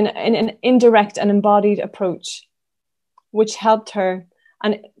engaged in an indirect and embodied approach, which helped her.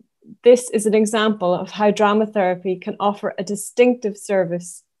 And this is an example of how drama therapy can offer a distinctive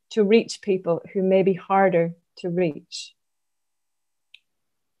service to reach people who may be harder to reach.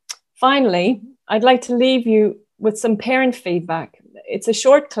 Finally, I'd like to leave you with some parent feedback. It's a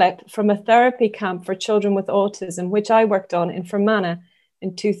short clip from a therapy camp for children with autism, which I worked on in Fermanagh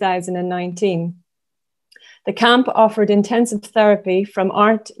in 2019. The camp offered intensive therapy from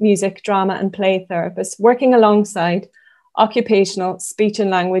art, music, drama, and play therapists, working alongside occupational, speech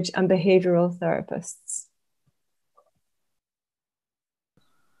and language, and behavioural therapists.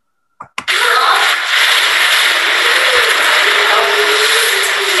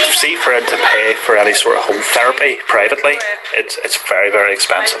 See, for him to pay for any sort of home therapy privately, it's very, very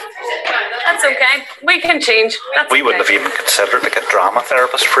expensive. That's okay. We can change. We wouldn't have even considered like a drama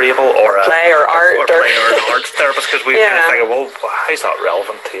therapist for able or a play or art or an art therapist, because we kind of think, well, how's that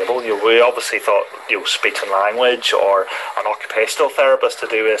relevant to able? We obviously thought speech and language or an occupational therapist to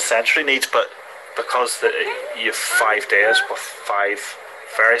do with sensory needs, but because you have 5 days with 5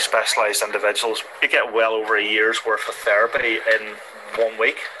 very specialised individuals, you get well over a year's worth of therapy in 1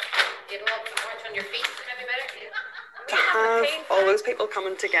 week. To have all those people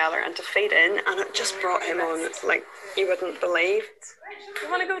coming together and to feed in, and it just brought him on like you wouldn't believe. You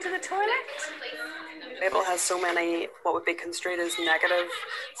want to go to the toilet? Abel has so many what would be construed as negative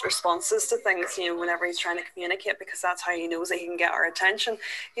responses to things, whenever he's trying to communicate, because that's how he knows that he can get our attention.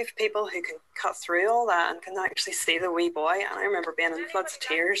 You have people who can cut through all that and can actually see the wee boy, and I remember being in floods of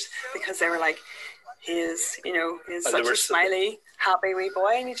tears because they were like, he is such a smiley, happy wee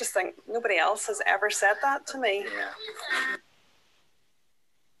boy, and you just think nobody else has ever said that to me. Yeah.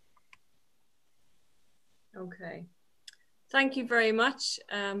 Okay. Thank you very much.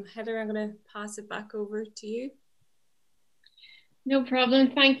 Heather, I'm going to pass it back over to you. No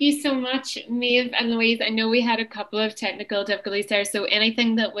problem. Thank you so much, Meabh and Louise. I know we had a couple of technical difficulties there, so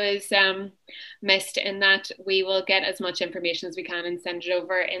anything that was missed in that, we will get as much information as we can and send it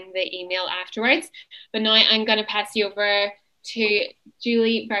over in the email afterwards. But now I'm going to pass you over to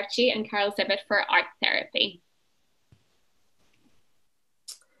Julie Birchie and Caryl Sibbett for art therapy.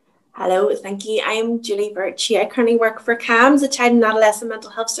 Hello, thank you. I'm Julie Birchie. I currently work for CAMS, a child and adolescent mental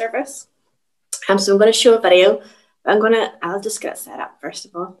health service. So I'm going to show a video. I'll just get set up first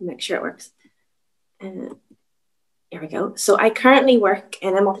of all to make sure it works. Here we go. So I currently work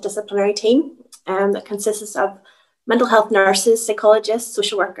in a multidisciplinary team that consists of mental health nurses, psychologists,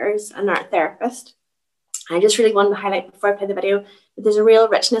 social workers, and art therapists. I just really wanted to highlight before I play the video that there's a real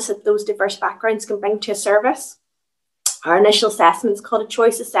richness that those diverse backgrounds can bring to a service. Our initial assessment is called a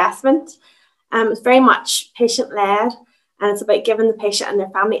choice assessment. It's very much patient-led, and it's about giving the patient and their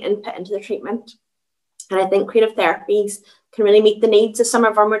family input into the treatment. And I think creative therapies can really meet the needs of some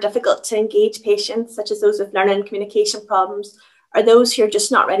of our more difficult to engage patients, such as those with learning and communication problems, or those who are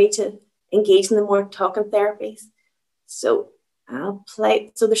just not ready to engage in the more talking therapies. So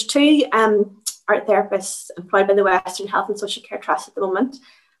so there's two art therapists employed by the Western Health and Social Care Trust at the moment,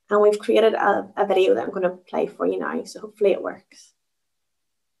 and we've created a video that I'm going to play for you now, so hopefully it works.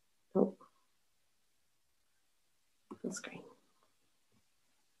 Oh, full screen.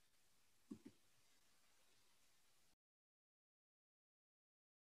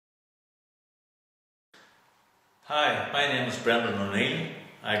 Hi, my name is Brendan O'Neill.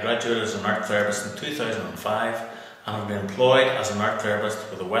 I graduated as an art therapist in 2005 and have been employed as an art therapist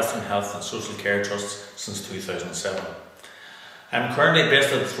with the Western Health and Social Care Trust since 2007. I'm currently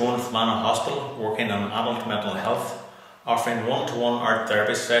based at Throne of Manor Hospital, working on adult mental health, offering one-to-one art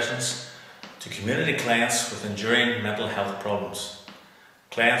therapy sessions to community clients with enduring mental health problems.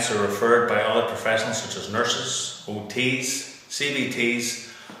 Clients are referred by other professionals such as nurses, OTs,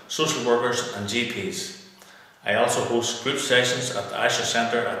 CBTs, social workers and GPs. I also host group sessions at the Asher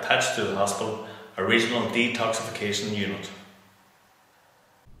Centre attached to the hospital, a regional detoxification unit.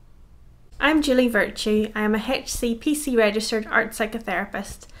 I'm Julie Virtue. I am a HCPC registered art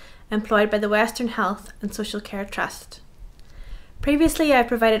psychotherapist employed by the Western Health and Social Care Trust. Previously, I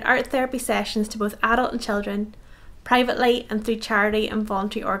provided art therapy sessions to both adult and children, privately and through charity and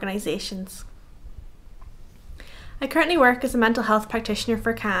voluntary organisations. I currently work as a mental health practitioner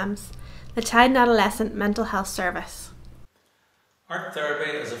for CAMS, the Child and Adolescent Mental Health Service. Art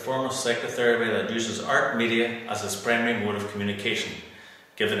therapy is a form of psychotherapy that uses art media as its primary mode of communication,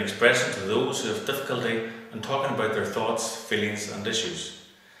 giving expression to those who have difficulty in talking about their thoughts, feelings and issues.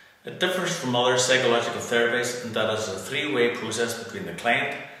 It differs from other psychological therapies in that it is a three-way process between the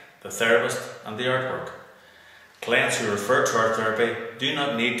client, the therapist and the artwork. Clients who refer to art therapy do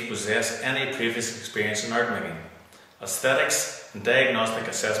not need to possess any previous experience in art making. Aesthetics and diagnostic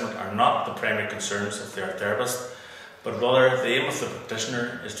assessment are not the primary concerns of the art therapist, but rather the aim of the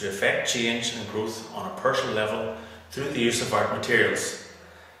practitioner is to effect change and growth on a personal level through the use of art materials.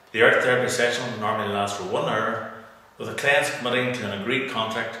 The art therapy session will normally last for 1 hour, with the clients committing to an agreed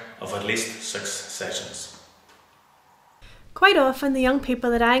contract of at least 6 sessions. Quite often, the young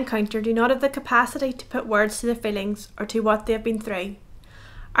people that I encounter do not have the capacity to put words to their feelings or to what they have been through.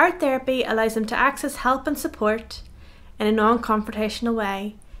 Art therapy allows them to access help and support in a non-confrontational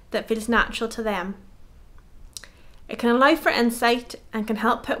way that feels natural to them. It can allow for insight and can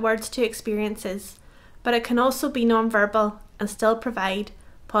help put words to experiences, but it can also be non-verbal and still provide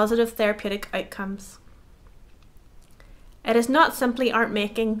positive therapeutic outcomes. It is not simply art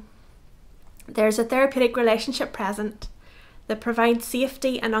making. There is a therapeutic relationship present that provides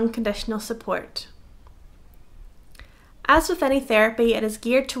safety and unconditional support. As with any therapy, it is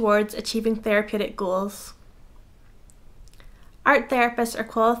geared towards achieving therapeutic goals. Art therapists are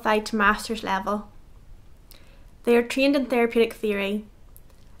qualified to master's level. They are trained in therapeutic theory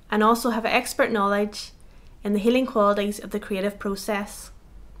and also have expert knowledge in the healing qualities of the creative process.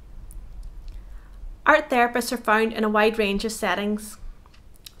 Art therapists are found in a wide range of settings,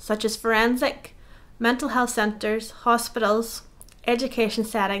 such as forensic, mental health centres, hospitals, education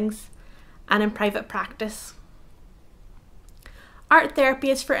settings, and in private practice. Art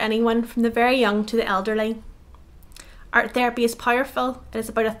therapy is for anyone from the very young to the elderly. Art therapy is powerful. It is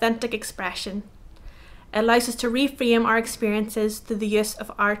about authentic expression. It allows us to reframe our experiences through the use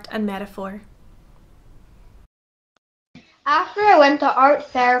of art and metaphor. After I went to art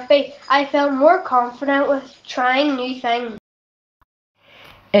therapy, I felt more confident with trying new things.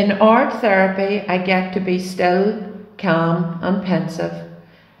 In art therapy, I get to be still, calm and pensive.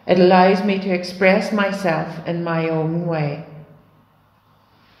 It allows me to express myself in my own way.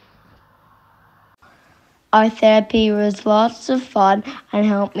 Art therapy was lots of fun and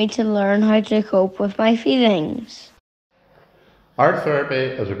helped me to learn how to cope with my feelings. Art therapy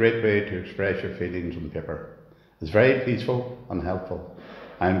is a great way to express your feelings on paper. It's very peaceful and helpful.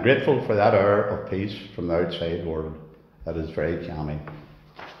 I am grateful for that air of peace from the outside world. That is very calming.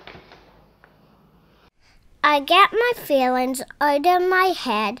 I get my feelings out of my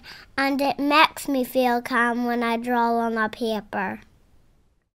head and it makes me feel calm when I draw on a paper.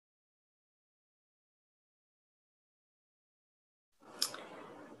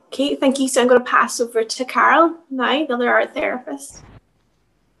 Okay, thank you. So I'm going to pass over to Caryl now, the other art therapist.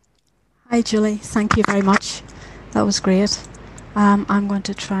 Hi Julie, thank you very much. That was great. I'm going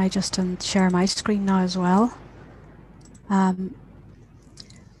to try just and share my screen now as well.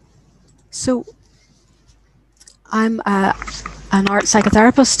 So I'm an art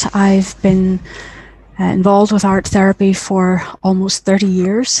psychotherapist. I've been involved with art therapy for almost 30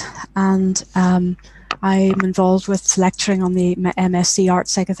 years, and I'm involved with lecturing on the MSc Art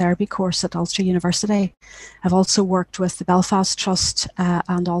Psychotherapy course at Ulster University. I've also worked with the Belfast Trust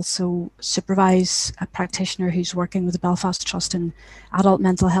and also supervise a practitioner who's working with the Belfast Trust in adult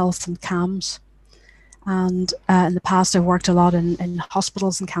mental health and CAMS. And in the past, I've worked a lot in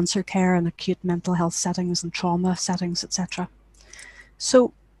hospitals and cancer care and acute mental health settings and trauma settings, etc.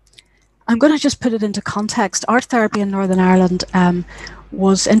 So I'm going to just put it into context. Art therapy in Northern Ireland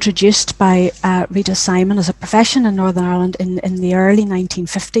was introduced by Rita Simon as a profession in Northern Ireland in the early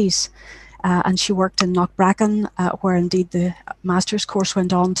 1950s. And she worked in Knockbracken, where indeed the master's course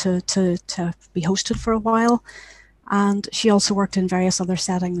went on to be hosted for a while. And she also worked in various other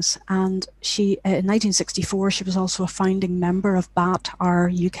settings. And she, in 1964, she was also a founding member of BAT, our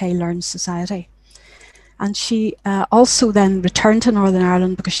UK Learn Society. And she also then returned to Northern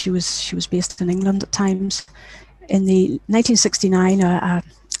Ireland because she was based in England at times. In the 1969,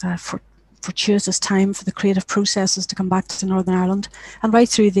 fortuitous time for the creative processes to come back to Northern Ireland, and right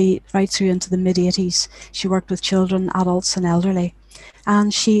through into the mid-80s, she worked with children, adults, and elderly.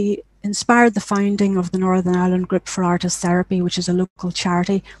 And she inspired the founding of the Northern Ireland Group for Artist Therapy, which is a local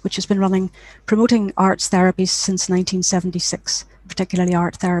charity which has been promoting arts therapies since 1976, particularly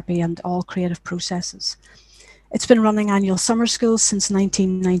art therapy and all creative processes. It's been running annual summer schools since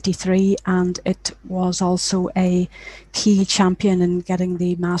 1993, and it was also a key champion in getting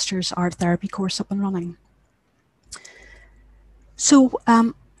the Master's Art Therapy course up and running. So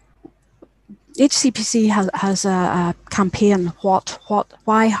HCPC has a campaign,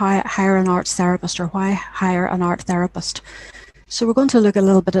 why hire an arts therapist, or why hire an art therapist? So we're going to look a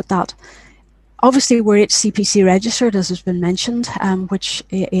little bit at that. Obviously, we're HCPC registered, as has been mentioned, which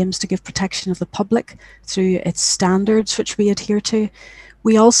aims to give protection of the public through its standards, which we adhere to.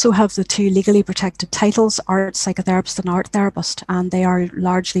 We also have the two legally protected titles, art psychotherapist and art therapist, and they are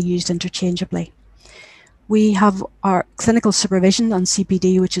largely used interchangeably. We have our clinical supervision and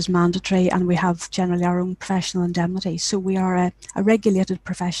CPD, which is mandatory, and we have generally our own professional indemnity. So we are a regulated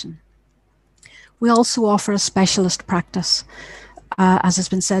profession. We also offer a specialist practice. As has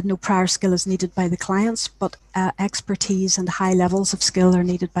been said, no prior skill is needed by the clients, but expertise and high levels of skill are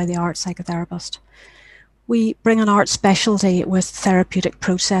needed by the art psychotherapist. We bring an art specialty with therapeutic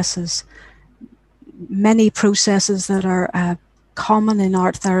processes. Many processes that are common in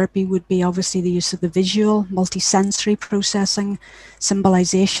art therapy would be obviously the use of the visual, multisensory processing,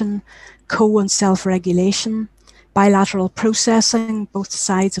 symbolization, co- and self-regulation, bilateral processing. Both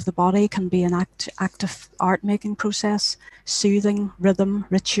sides of the body can be an active art-making process, soothing, rhythm,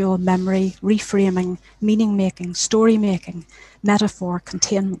 ritual, memory, reframing, meaning-making, story-making, metaphor,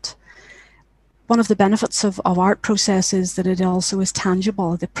 containment. One of the benefits of art process is that it also is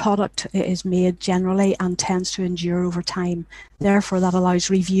tangible. The product is made generally and tends to endure over time. Therefore, that allows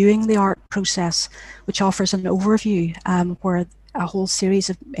reviewing the art process, which offers an overview where a whole series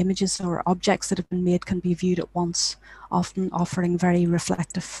of images or objects that have been made can be viewed at once, often offering very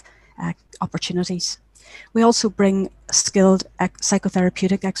reflective opportunities. We also bring skilled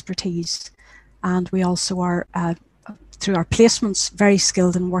psychotherapeutic expertise, and we also are, through our placements, very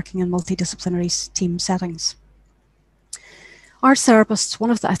skilled in working in multidisciplinary team settings. Art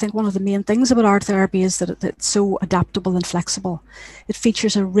therapists, I think one of the main things about art therapy is that it's so adaptable and flexible. It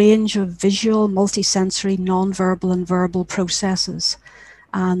features a range of visual, multisensory, non-verbal and verbal processes.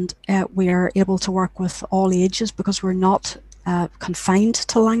 And we are able to work with all ages because we're not confined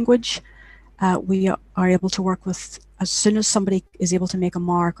to language. We are able to work with, as soon as somebody is able to make a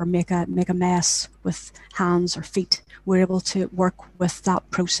mark or make a mess with hands or feet, we're able to work with that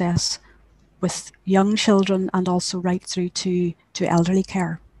process with young children and also right through to elderly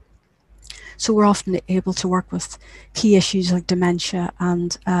care. So we're often able to work with key issues like dementia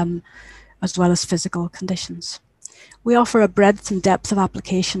and as well as physical conditions. We offer a breadth and depth of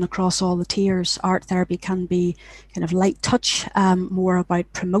application across all the tiers. Art therapy can be kind of light touch, more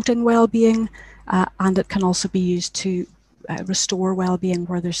about promoting well-being, and it can also be used to restore well-being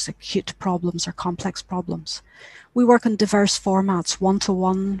where there's acute problems or complex problems. We work in diverse formats,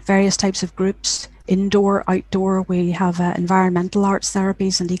 one-to-one, various types of groups, indoor, outdoor. We have environmental arts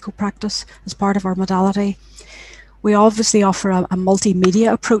therapies and eco-practice as part of our modality. We obviously offer a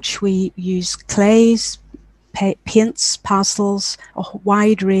multimedia approach. We use clays, paints, pastels, a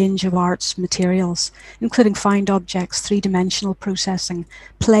wide range of arts materials, including found objects, three-dimensional processing,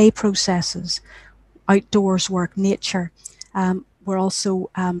 play processes, outdoors work, nature. We're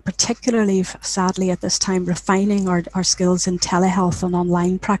also particularly, sadly at this time, refining our skills in telehealth and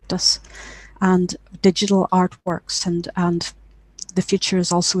online practice and digital artworks and the future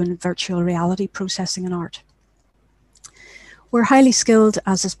is also in virtual reality processing and art. We're highly skilled,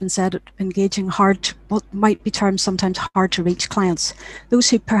 as has been said, at engaging what might be termed sometimes hard to reach clients, those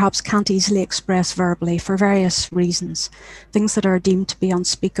who perhaps can't easily express verbally for various reasons, things that are deemed to be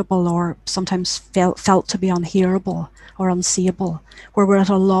unspeakable or sometimes felt to be unhearable or unseeable, where we're at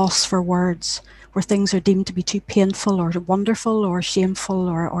a loss for words, where things are deemed to be too painful or wonderful or shameful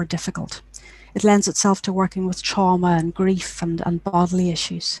or difficult. It lends itself to working with trauma and grief and bodily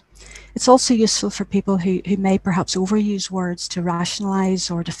issues. It's also useful for people who may perhaps overuse words to rationalise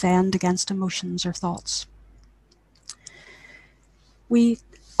or defend against emotions or thoughts. We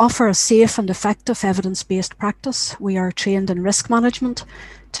offer a safe and effective evidence-based practice. We are trained in risk management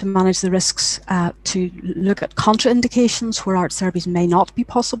to manage the risks, to look at contraindications where art therapies may not be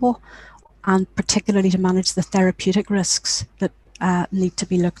possible, and particularly to manage the therapeutic risks that need to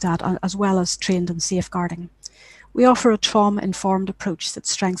be looked at, as well as trained in safeguarding. We offer a trauma-informed approach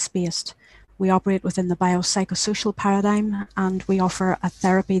that's strengths-based. We operate within the biopsychosocial paradigm, and we offer a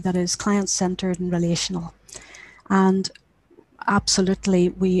therapy that is client-centered and relational. And absolutely,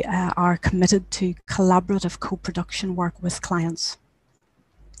 we are committed to collaborative co-production work with clients.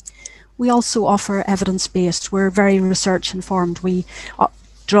 We also offer evidence-based. We're very research-informed. We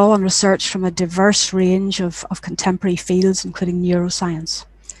draw on research from a diverse range of contemporary fields, including neuroscience.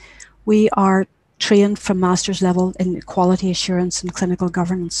 We are trained from master's level in quality assurance and clinical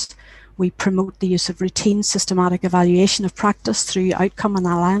governance. We promote the use of routine systematic evaluation of practice through outcome and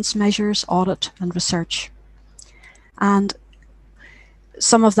alliance measures, audit and research. And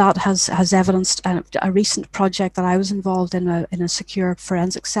some of that has evidenced a recent project that I was involved in a secure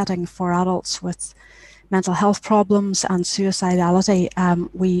forensic setting for adults with mental health problems and suicidality.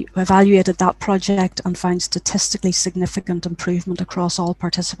 We evaluated that project and found statistically significant improvement across all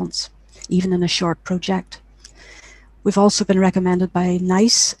participants, even in a short project. We've also been recommended by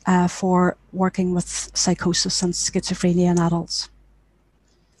NICE for working with psychosis and schizophrenia in adults.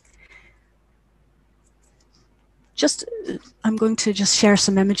 I'm going to just share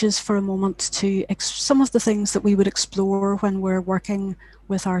some images for a moment to some of the things that we would explore when we're working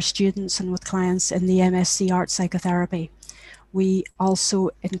with our students and with clients in the MSc Art Psychotherapy. We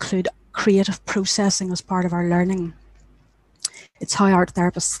also include creative processing as part of our learning. It's how art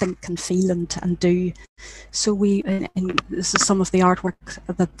therapists think and feel and do. So this is some of the artwork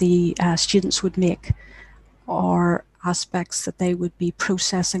that the students would make, or aspects that they would be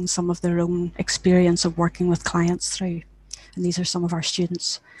processing some of their own experience of working with clients through. And these are some of our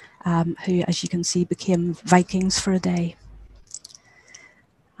students who, as you can see, became Vikings for a day.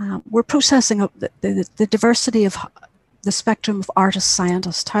 We're processing up the diversity of the spectrum of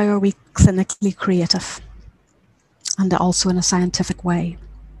artist-scientist. How are we clinically creative? And also in a scientific way.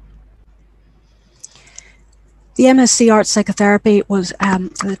 The MSc Art Psychotherapy was,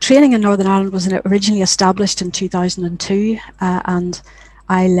 the training in Northern Ireland was originally established in 2002, and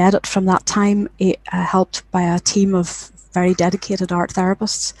I led it from that time, helped by a team of very dedicated art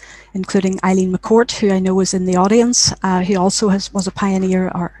therapists, including Eileen McCourt, who I know is in the audience, who also was a pioneer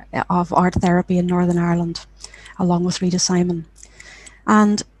of art therapy in Northern Ireland, along with Rita Simon.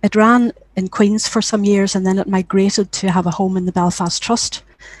 And it ran in Queen's for some years, and then it migrated to have a home in the Belfast Trust.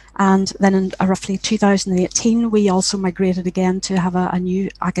 And then in roughly 2018, we also migrated again to have a new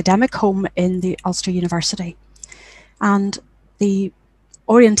academic home in the Ulster University. And the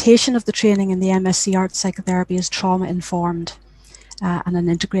orientation of the training in the MSc Art Psychotherapy is trauma-informed and an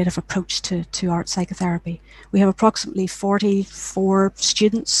integrative approach to art psychotherapy. We have approximately 44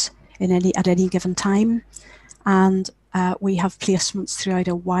 students at any given time, and we have placements throughout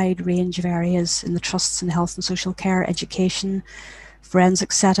a wide range of areas in the trusts in health and social care, education,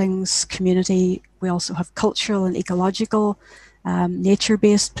 forensic settings, community. We also have cultural and ecological,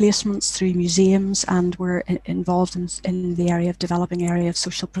 nature-based placements through museums, and we're involved in the developing area of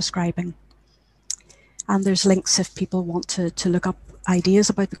social prescribing. And there's links if people want to look up ideas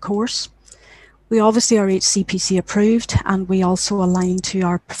about the course. We obviously are HCPC approved, and we also align to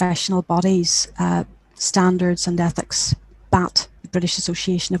our professional bodies, standards and ethics, BAT, the British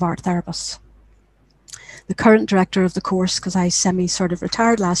Association of Art Therapists. The current director of the course, because I sort of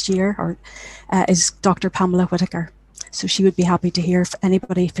retired last year, is Dr. Pamela Whitaker. So she would be happy to hear for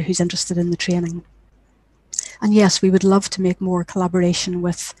anybody who's interested in the training. And yes, we would love to make more collaboration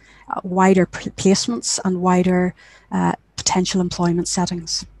with wider placements and wider potential employment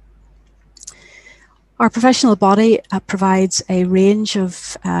settings. Our professional body provides a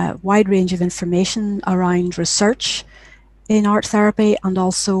wide range of information around research in art therapy, and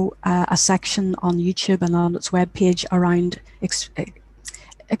also a section on YouTube and on its webpage around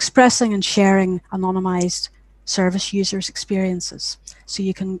expressing and sharing anonymised service users' experiences. So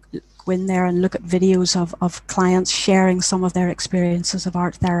you can go in there and look at videos of clients sharing some of their experiences of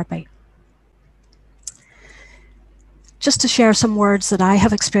art therapy. Just to share some words that I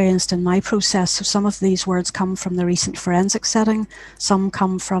have experienced in my process. So some of these words come from the recent forensic setting, some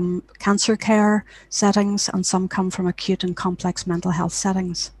come from cancer care settings, and some come from acute and complex mental health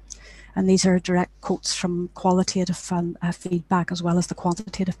settings. And these are direct quotes from qualitative feedback as well as the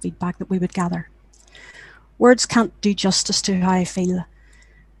quantitative feedback that we would gather. Words can't do justice to how I feel.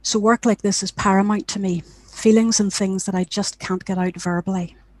 So work like this is paramount to me. Feelings and things that I just can't get out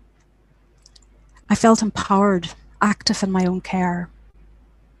verbally. I felt empowered, active in my own care,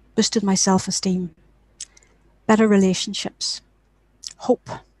 boosted my self-esteem, better relationships, hope.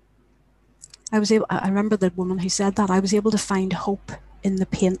 I remember the woman who said that, I was able to find hope in the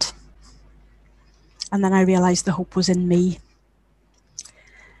paint. And then I realized the hope was in me.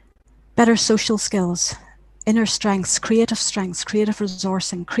 Better social skills, inner strengths, creative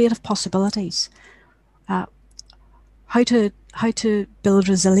resourcing, creative possibilities. How to build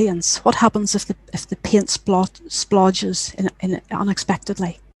resilience. What happens if the paint splodges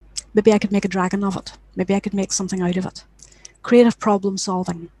unexpectedly? Maybe I could make a dragon of it. Maybe I could make something out of it. Creative problem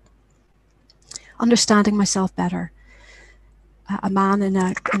solving. Understanding myself better. A man in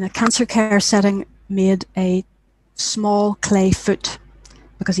a cancer care setting made a small clay foot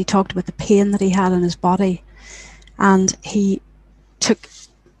because he talked about the pain that he had in his body, and he took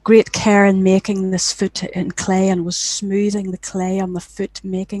great care in making this foot in clay and was smoothing the clay on the foot,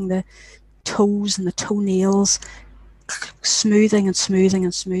 making the toes and the toenails, smoothing and smoothing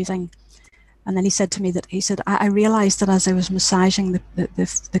and smoothing. And then he said to me that, he said, I realized that as I was massaging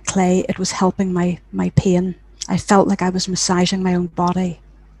the clay, it was helping my pain. I felt like I was massaging my own body.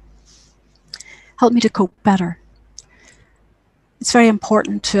 Helped me to cope better. It's very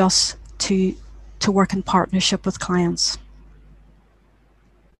important to us to work in partnership with clients.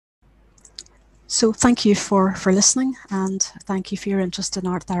 So thank you for listening, and thank you for your interest in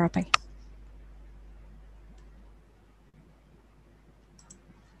art therapy.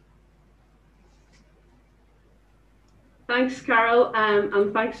 Thanks, Caryl,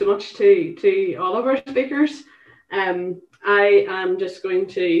 and thanks so much to all of our speakers. I am just going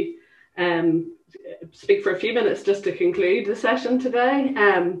to speak for a few minutes just to conclude the session today.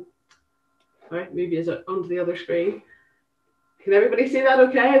 Right, maybe is it onto the other screen? Can everybody see that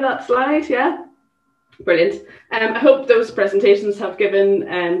okay, that slide? Yeah? Brilliant. I hope those presentations have given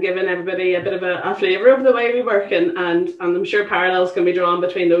everybody a bit of a flavour of the way we work, and I'm sure parallels can be drawn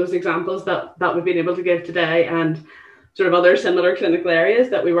between those examples that we've been able to give today and sort of other similar clinical areas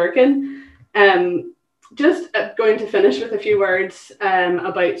that we work in. Just going to finish with a few words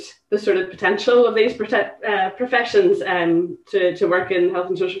about the sort of potential of these professions to work in health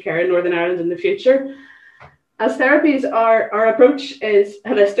and social care in Northern Ireland in the future. As therapies, our approach is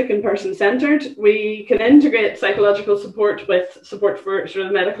holistic and person-centred. We can integrate psychological support with support for sort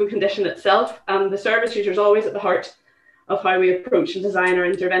of the medical condition itself, and the service user is always at the heart of how we approach and design our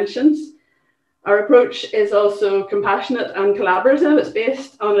interventions. Our approach is also compassionate and collaborative. It's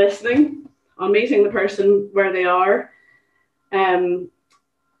based on listening, on meeting the person where they are,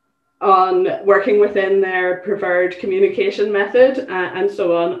 on working within their preferred communication method, and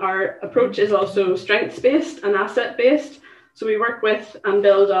so on. Our approach is also strengths-based and asset-based. So we work with and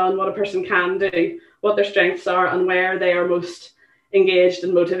build on what a person can do, what their strengths are, and where they are most engaged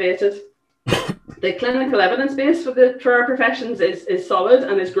and motivated. The clinical evidence base for our professions is solid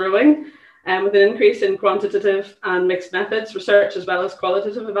and is growing, with an increase in quantitative and mixed methods research as well as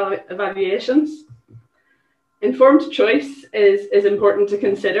qualitative evaluations. Informed choice is important to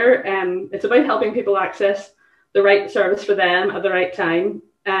consider. It's about helping people access the right service for them at the right time.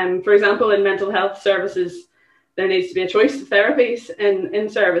 For example, in mental health services, there needs to be a choice of therapies in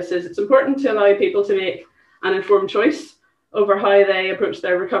services. It's important to allow people to make an informed choice over how they approach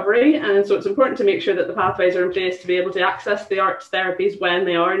their recovery. And so it's important to make sure that the pathways are in place to be able to access the arts therapies when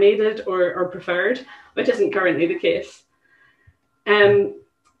they are needed or preferred, which isn't currently the case.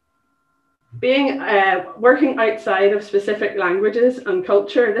 Working outside of specific languages and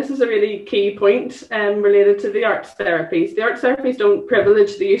culture, this is a really key point related to the arts therapies. The arts therapies don't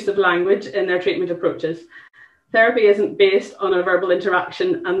privilege the use of language in their treatment approaches. Therapy isn't based on a verbal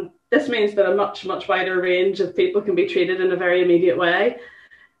interaction, and this means that a much wider range of people can be treated in a very immediate way.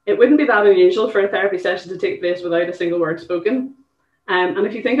 It wouldn't be that unusual for a therapy session to take place without a single word spoken. And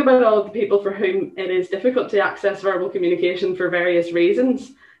if you think about all of the people for whom it is difficult to access verbal communication for various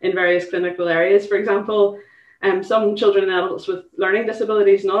reasons in various clinical areas, for example, some children and adults with learning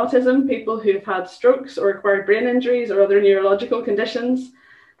disabilities and autism, people who've had strokes or acquired brain injuries or other neurological conditions,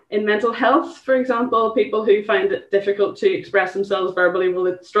 In mental health, for example, people who find it difficult to express themselves verbally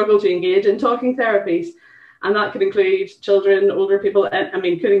will struggle to engage in talking therapies. And that could include children, older people,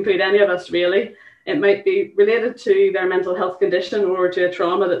 could include any of us really. It might be related to their mental health condition or to a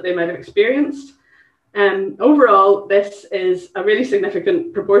trauma that they might have experienced. Overall, this is a really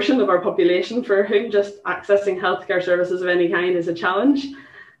significant proportion of our population for whom just accessing healthcare services of any kind is a challenge.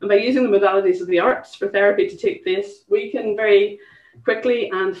 And by using the modalities of the arts for therapy to take place, we can very quickly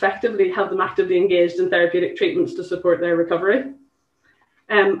and effectively have them actively engaged in therapeutic treatments to support their recovery.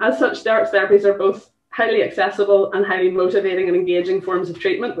 As such, the arts therapies are both highly accessible and highly motivating and engaging forms of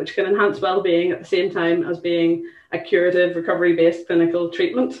treatment, which can enhance well-being at the same time as being a curative, recovery-based clinical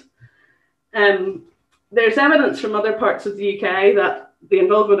treatment. There's evidence from other parts of the UK that the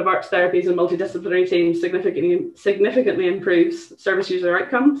involvement of arts therapies and multidisciplinary teams significantly improves service user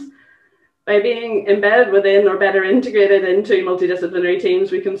outcomes. By being embedded within or better integrated into multidisciplinary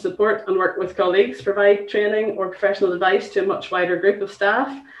teams, we can support and work with colleagues, provide training or professional advice to a much wider group of staff,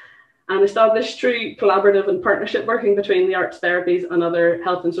 and establish true collaborative and partnership working between the arts therapies and other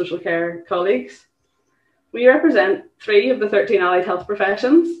health and social care colleagues. We represent 3 of the 13 allied health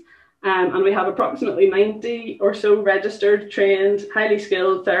professions, and we have approximately 90 or so registered, trained, highly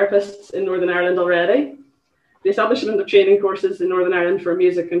skilled therapists in Northern Ireland already. The establishment of training courses in Northern Ireland for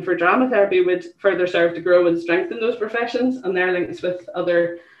music and for drama therapy would further serve to grow and strengthen those professions and their links with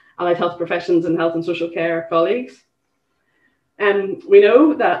other allied health professions and health and social care colleagues. We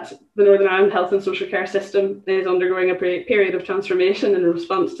know that the Northern Ireland health and social care system is undergoing a period of transformation in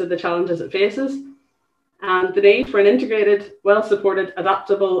response to the challenges it faces. And the need for an integrated, well-supported,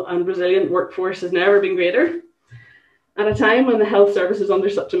 adaptable and resilient workforce has never been greater. At a time when the health service is under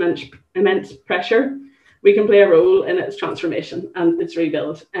such immense pressure, we can play a role in its transformation and its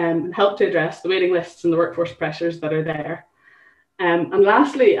rebuild and help to address the waiting lists and the workforce pressures that are there. And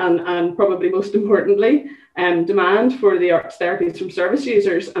lastly, and probably most importantly, demand for the arts therapies from service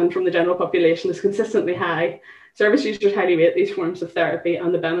users and from the general population is consistently high. Service users highly rate these forms of therapy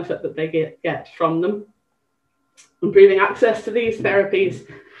and the benefit that they get from them. Improving access to these therapies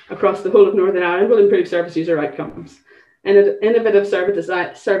across the whole of Northern Ireland will improve service user outcomes. Innovative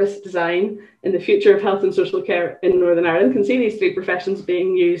service design in the future of health and social care in Northern Ireland can see these 3 professions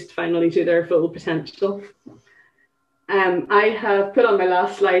being used finally to their full potential. I have put on my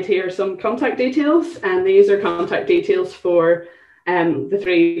last slide here some contact details, and these are contact details for the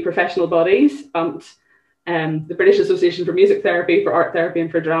 3 professional bodies, the British Association for Music Therapy, for Art Therapy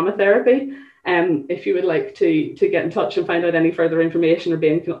and for Drama Therapy. If you would like to get in touch and find out any further information or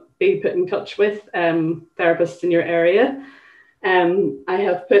be put in touch with therapists in your area.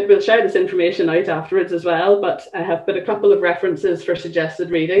 We'll share this information out afterwards as well, but I have put a couple of references for suggested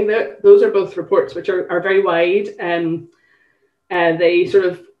reading. Those are both reports which are very wide. They sort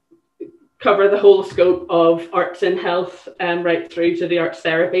of cover the whole scope of arts in health right through to the arts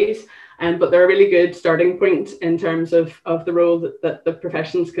therapies. But they're a really good starting point in terms of the role that the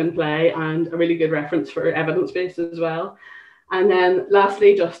professions can play, and a really good reference for evidence-based as well. And then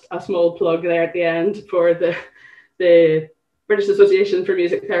lastly, just a small plug there at the end for the British Association for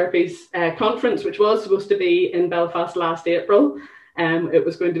Music Therapy's conference, which was supposed to be in Belfast last April. It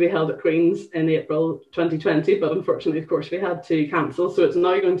was going to be held at Queen's in April 2020, but unfortunately, of course, we had to cancel. So it's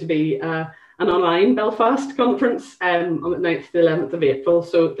now going to be an online Belfast conference on the 9th to the 11th of April.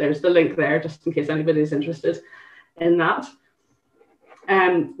 So there's the link there, just in case anybody's interested in that.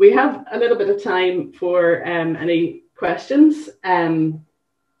 We have a little bit of time for any questions. And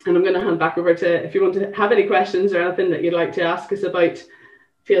I'm going to hand back over to, if you want to have any questions or anything that you'd like to ask us about,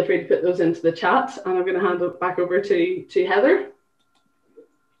 feel free to put those into the chat. And I'm going to hand it back over to Heather.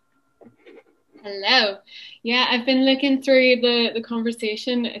 Hello. Yeah, I've been looking through the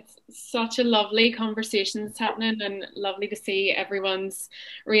conversation. It's such a lovely conversation that's happening, and lovely to see everyone's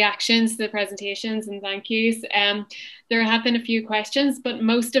reactions to the presentations and thank yous. There have been a few questions, but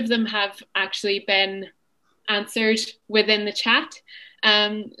most of them have actually been answered within the chat.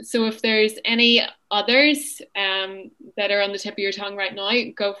 So if there's any others that are on the tip of your tongue right now,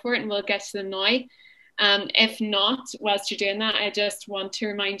 go for it and we'll get to them now. If not, whilst you're doing that, I just want to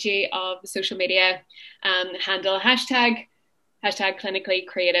remind you of the social media handle hashtag clinically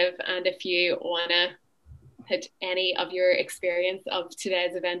creative. And if you want to put any of your experience of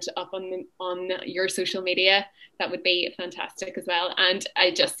today's event up on your social media, that would be fantastic as well. And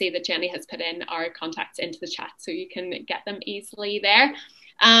I just see that Jenny has put in our contacts into the chat, so you can get them easily there.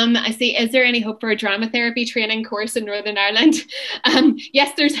 I see, is there any hope for a drama therapy training course in Northern Ireland?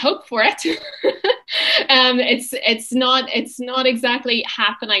 Yes, there's hope for it. It's not exactly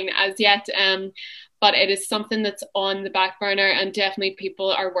happening as yet, but it is something that's on the back burner, and definitely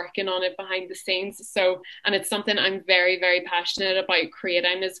people are working on it behind the scenes. So, and it's something I'm very, very passionate about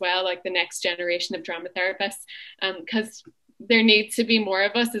creating as well, like the next generation of drama therapists, because there needs to be more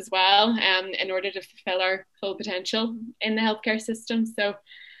of us as well, in order to fulfill our full potential in the healthcare system. So,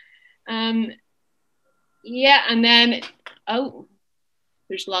 yeah, and then, oh,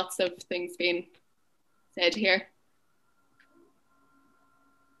 there's lots of things being said here.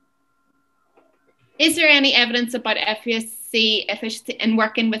 Is there any evidence about FUSC efficiency in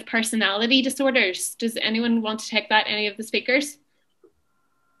working with personality disorders? Does anyone want to take that, any of the speakers?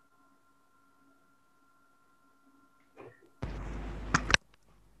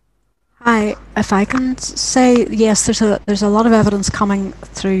 Hi, if I can say, yes, there's a lot of evidence coming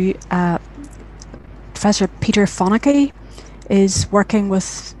through. Professor Peter Fonagy is working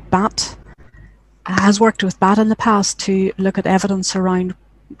with BAT, has worked with BAT in the past to look at evidence around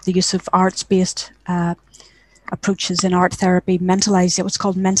the use of arts-based approaches in art therapy, what's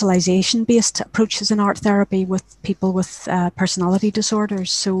called mentalization-based approaches in art therapy with people with personality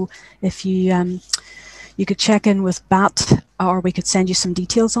disorders. So if you could check in with BAT, or we could send you some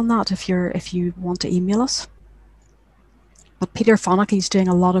details on that if you want to email us. But Peter Fonagy is doing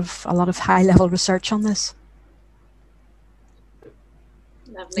a lot of high-level research on this.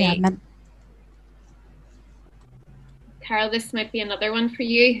 Lovely. Yeah, Caryl, this might be another one for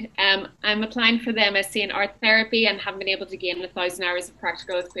you. I'm applying for the MSc in art therapy and haven't been able to gain 1,000 hours of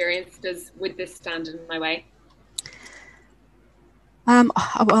practical experience. Would this stand in my way?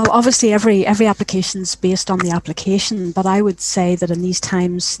 Well, obviously every application is based on the application, but I would say that in these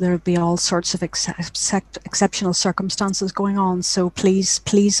times there would be all sorts of exceptional circumstances going on. So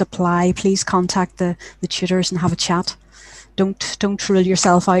please apply. Please contact the tutors and have a chat. Don't rule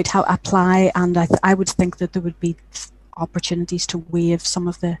yourself out. Apply, and I would think that there would be opportunities to waive some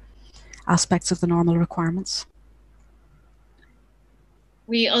of the aspects of the normal requirements.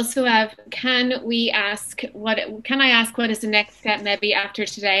 We also have, can I ask what is the next step maybe after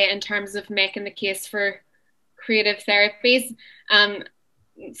today in terms of making the case for creative therapies?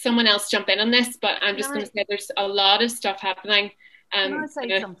 Someone else jump in on this, but I'm just going to say there's a lot of stuff happening. Can I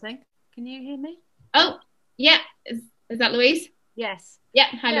say something? Can you hear me? Oh, yeah. Is that Louise? Yes. Yeah,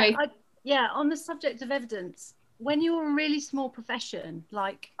 hi Louise. On the subject of evidence, when you're a really small profession,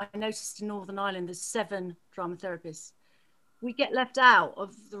 like I noticed in Northern Ireland, there's 7 drama therapists. We get left out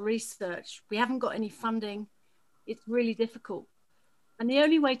of the research. We haven't got any funding. It's really difficult. And the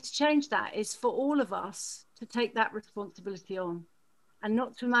only way to change that is for all of us to take that responsibility on and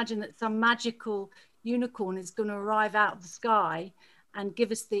not to imagine that some magical unicorn is going to arrive out of the sky and give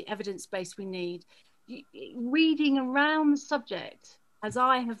us the evidence base we need. Reading around the subject, as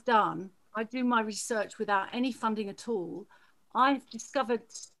I have done, I do my research without any funding at all. I've discovered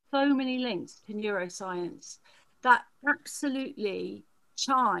so many links to neuroscience that absolutely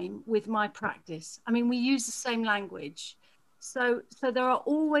chime with my practice. I mean, we use the same language. So there are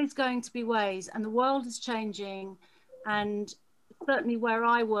always going to be ways, and the world is changing. And certainly where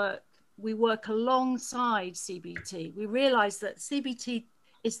I work, we work alongside CBT. We realize that CBT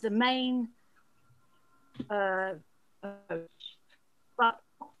is the main approach, but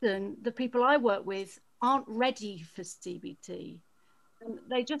often the people I work with aren't ready for CBT. And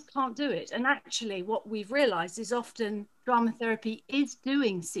they just can't do it. And actually what we've realized is often drama therapy is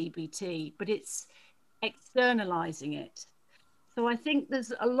doing CBT, but it's externalizing it. So I think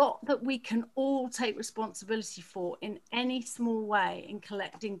there's a lot that we can all take responsibility for in any small way in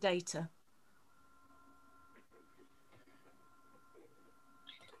collecting data.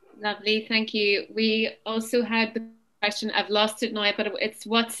 Lovely, thank you. We also had the question, I've lost it now, but it's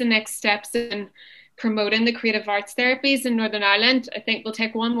what's the next steps in promoting the creative arts therapies in Northern Ireland? I think we'll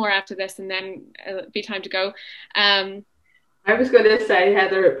take one more after this and then it'll be time to go. I was going to say,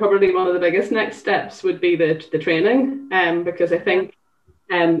 Heather, probably one of the biggest next steps would be the training, because I think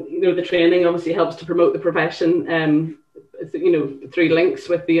the training obviously helps to promote the profession, through links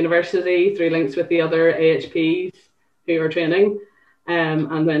with the university, through links with the other AHPs who are training,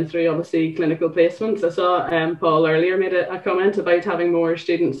 and then through obviously clinical placements. I saw Paul earlier made a comment about having more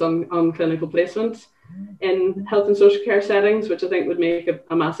students on clinical placements in health and social care settings, which I think would make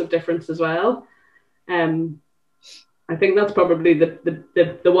a massive difference as well. I think that's probably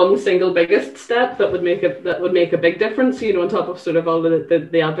the one single biggest step that would make a big difference, on top of sort of all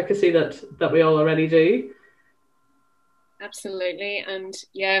the advocacy that we all already do. Absolutely, and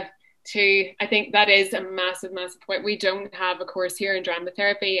yeah, I think that is a massive point. We don't have a course here in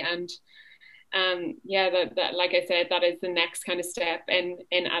dramatherapy, and yeah, that like I said, that is the next kind of step in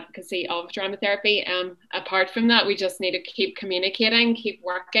advocacy of dramatherapy. Apart from that, we just need to keep communicating, keep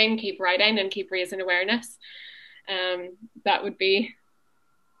working, keep writing, and keep raising awareness. That would be,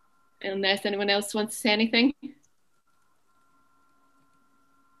 unless anyone else wants to say anything.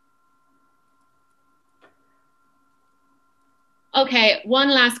 Okay, one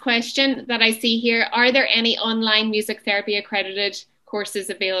last question that I see here. Are there any online music therapy accredited courses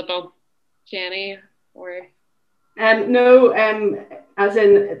available? Jenny, or? No, as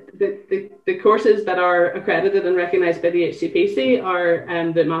in the courses that are accredited and recognised by the HCPC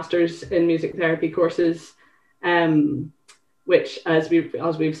are the Masters in Music Therapy courses, which, as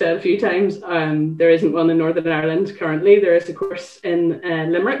we've said a few times, there isn't one in Northern Ireland currently. There is a course in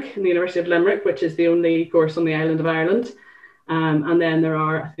Limerick, in the University of Limerick, which is the only course on the island of Ireland. And then there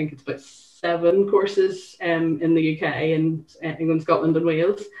are, I think it's about 7 courses in the UK, in England, Scotland and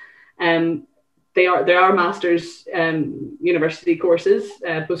Wales. They are masters university courses,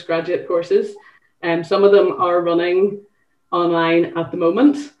 postgraduate courses. Some of them are running online at the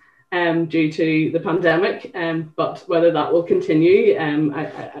moment due to the pandemic, but whether that will continue,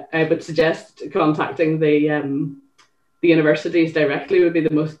 I would suggest contacting the universities directly would be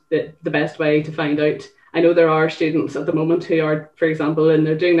the best way to find out. I know there are students at the moment who are, for example,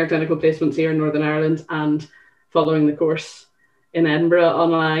 they're doing their clinical placements here in Northern Ireland and following the course in Edinburgh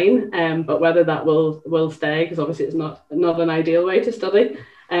online, but whether that will stay, because obviously it's not an ideal way to study.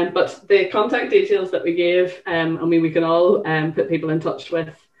 But the contact details that we gave, we can all put people in touch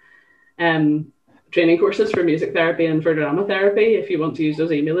with training courses for music therapy and for dramatherapy. If you want to use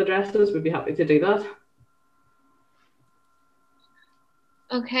those email addresses, we'd be happy to do that.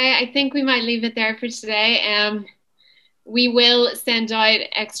 Okay, I think we might leave it there for today. We will send out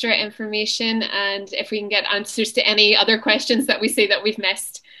extra information, and if we can get answers to any other questions that we see that we've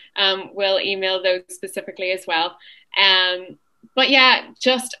missed, we'll email those specifically as well. But yeah,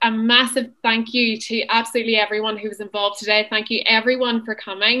 just a massive thank you to absolutely everyone who was involved today. Thank you everyone for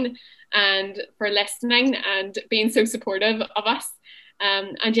coming and for listening and being so supportive of us.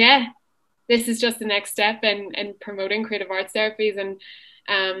 And yeah, this is just the next step in promoting creative arts therapies and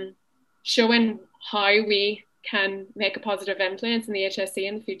showing how we can make a positive influence in the HSC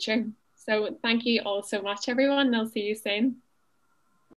in the future. So thank you all so much, everyone. I'll see you soon.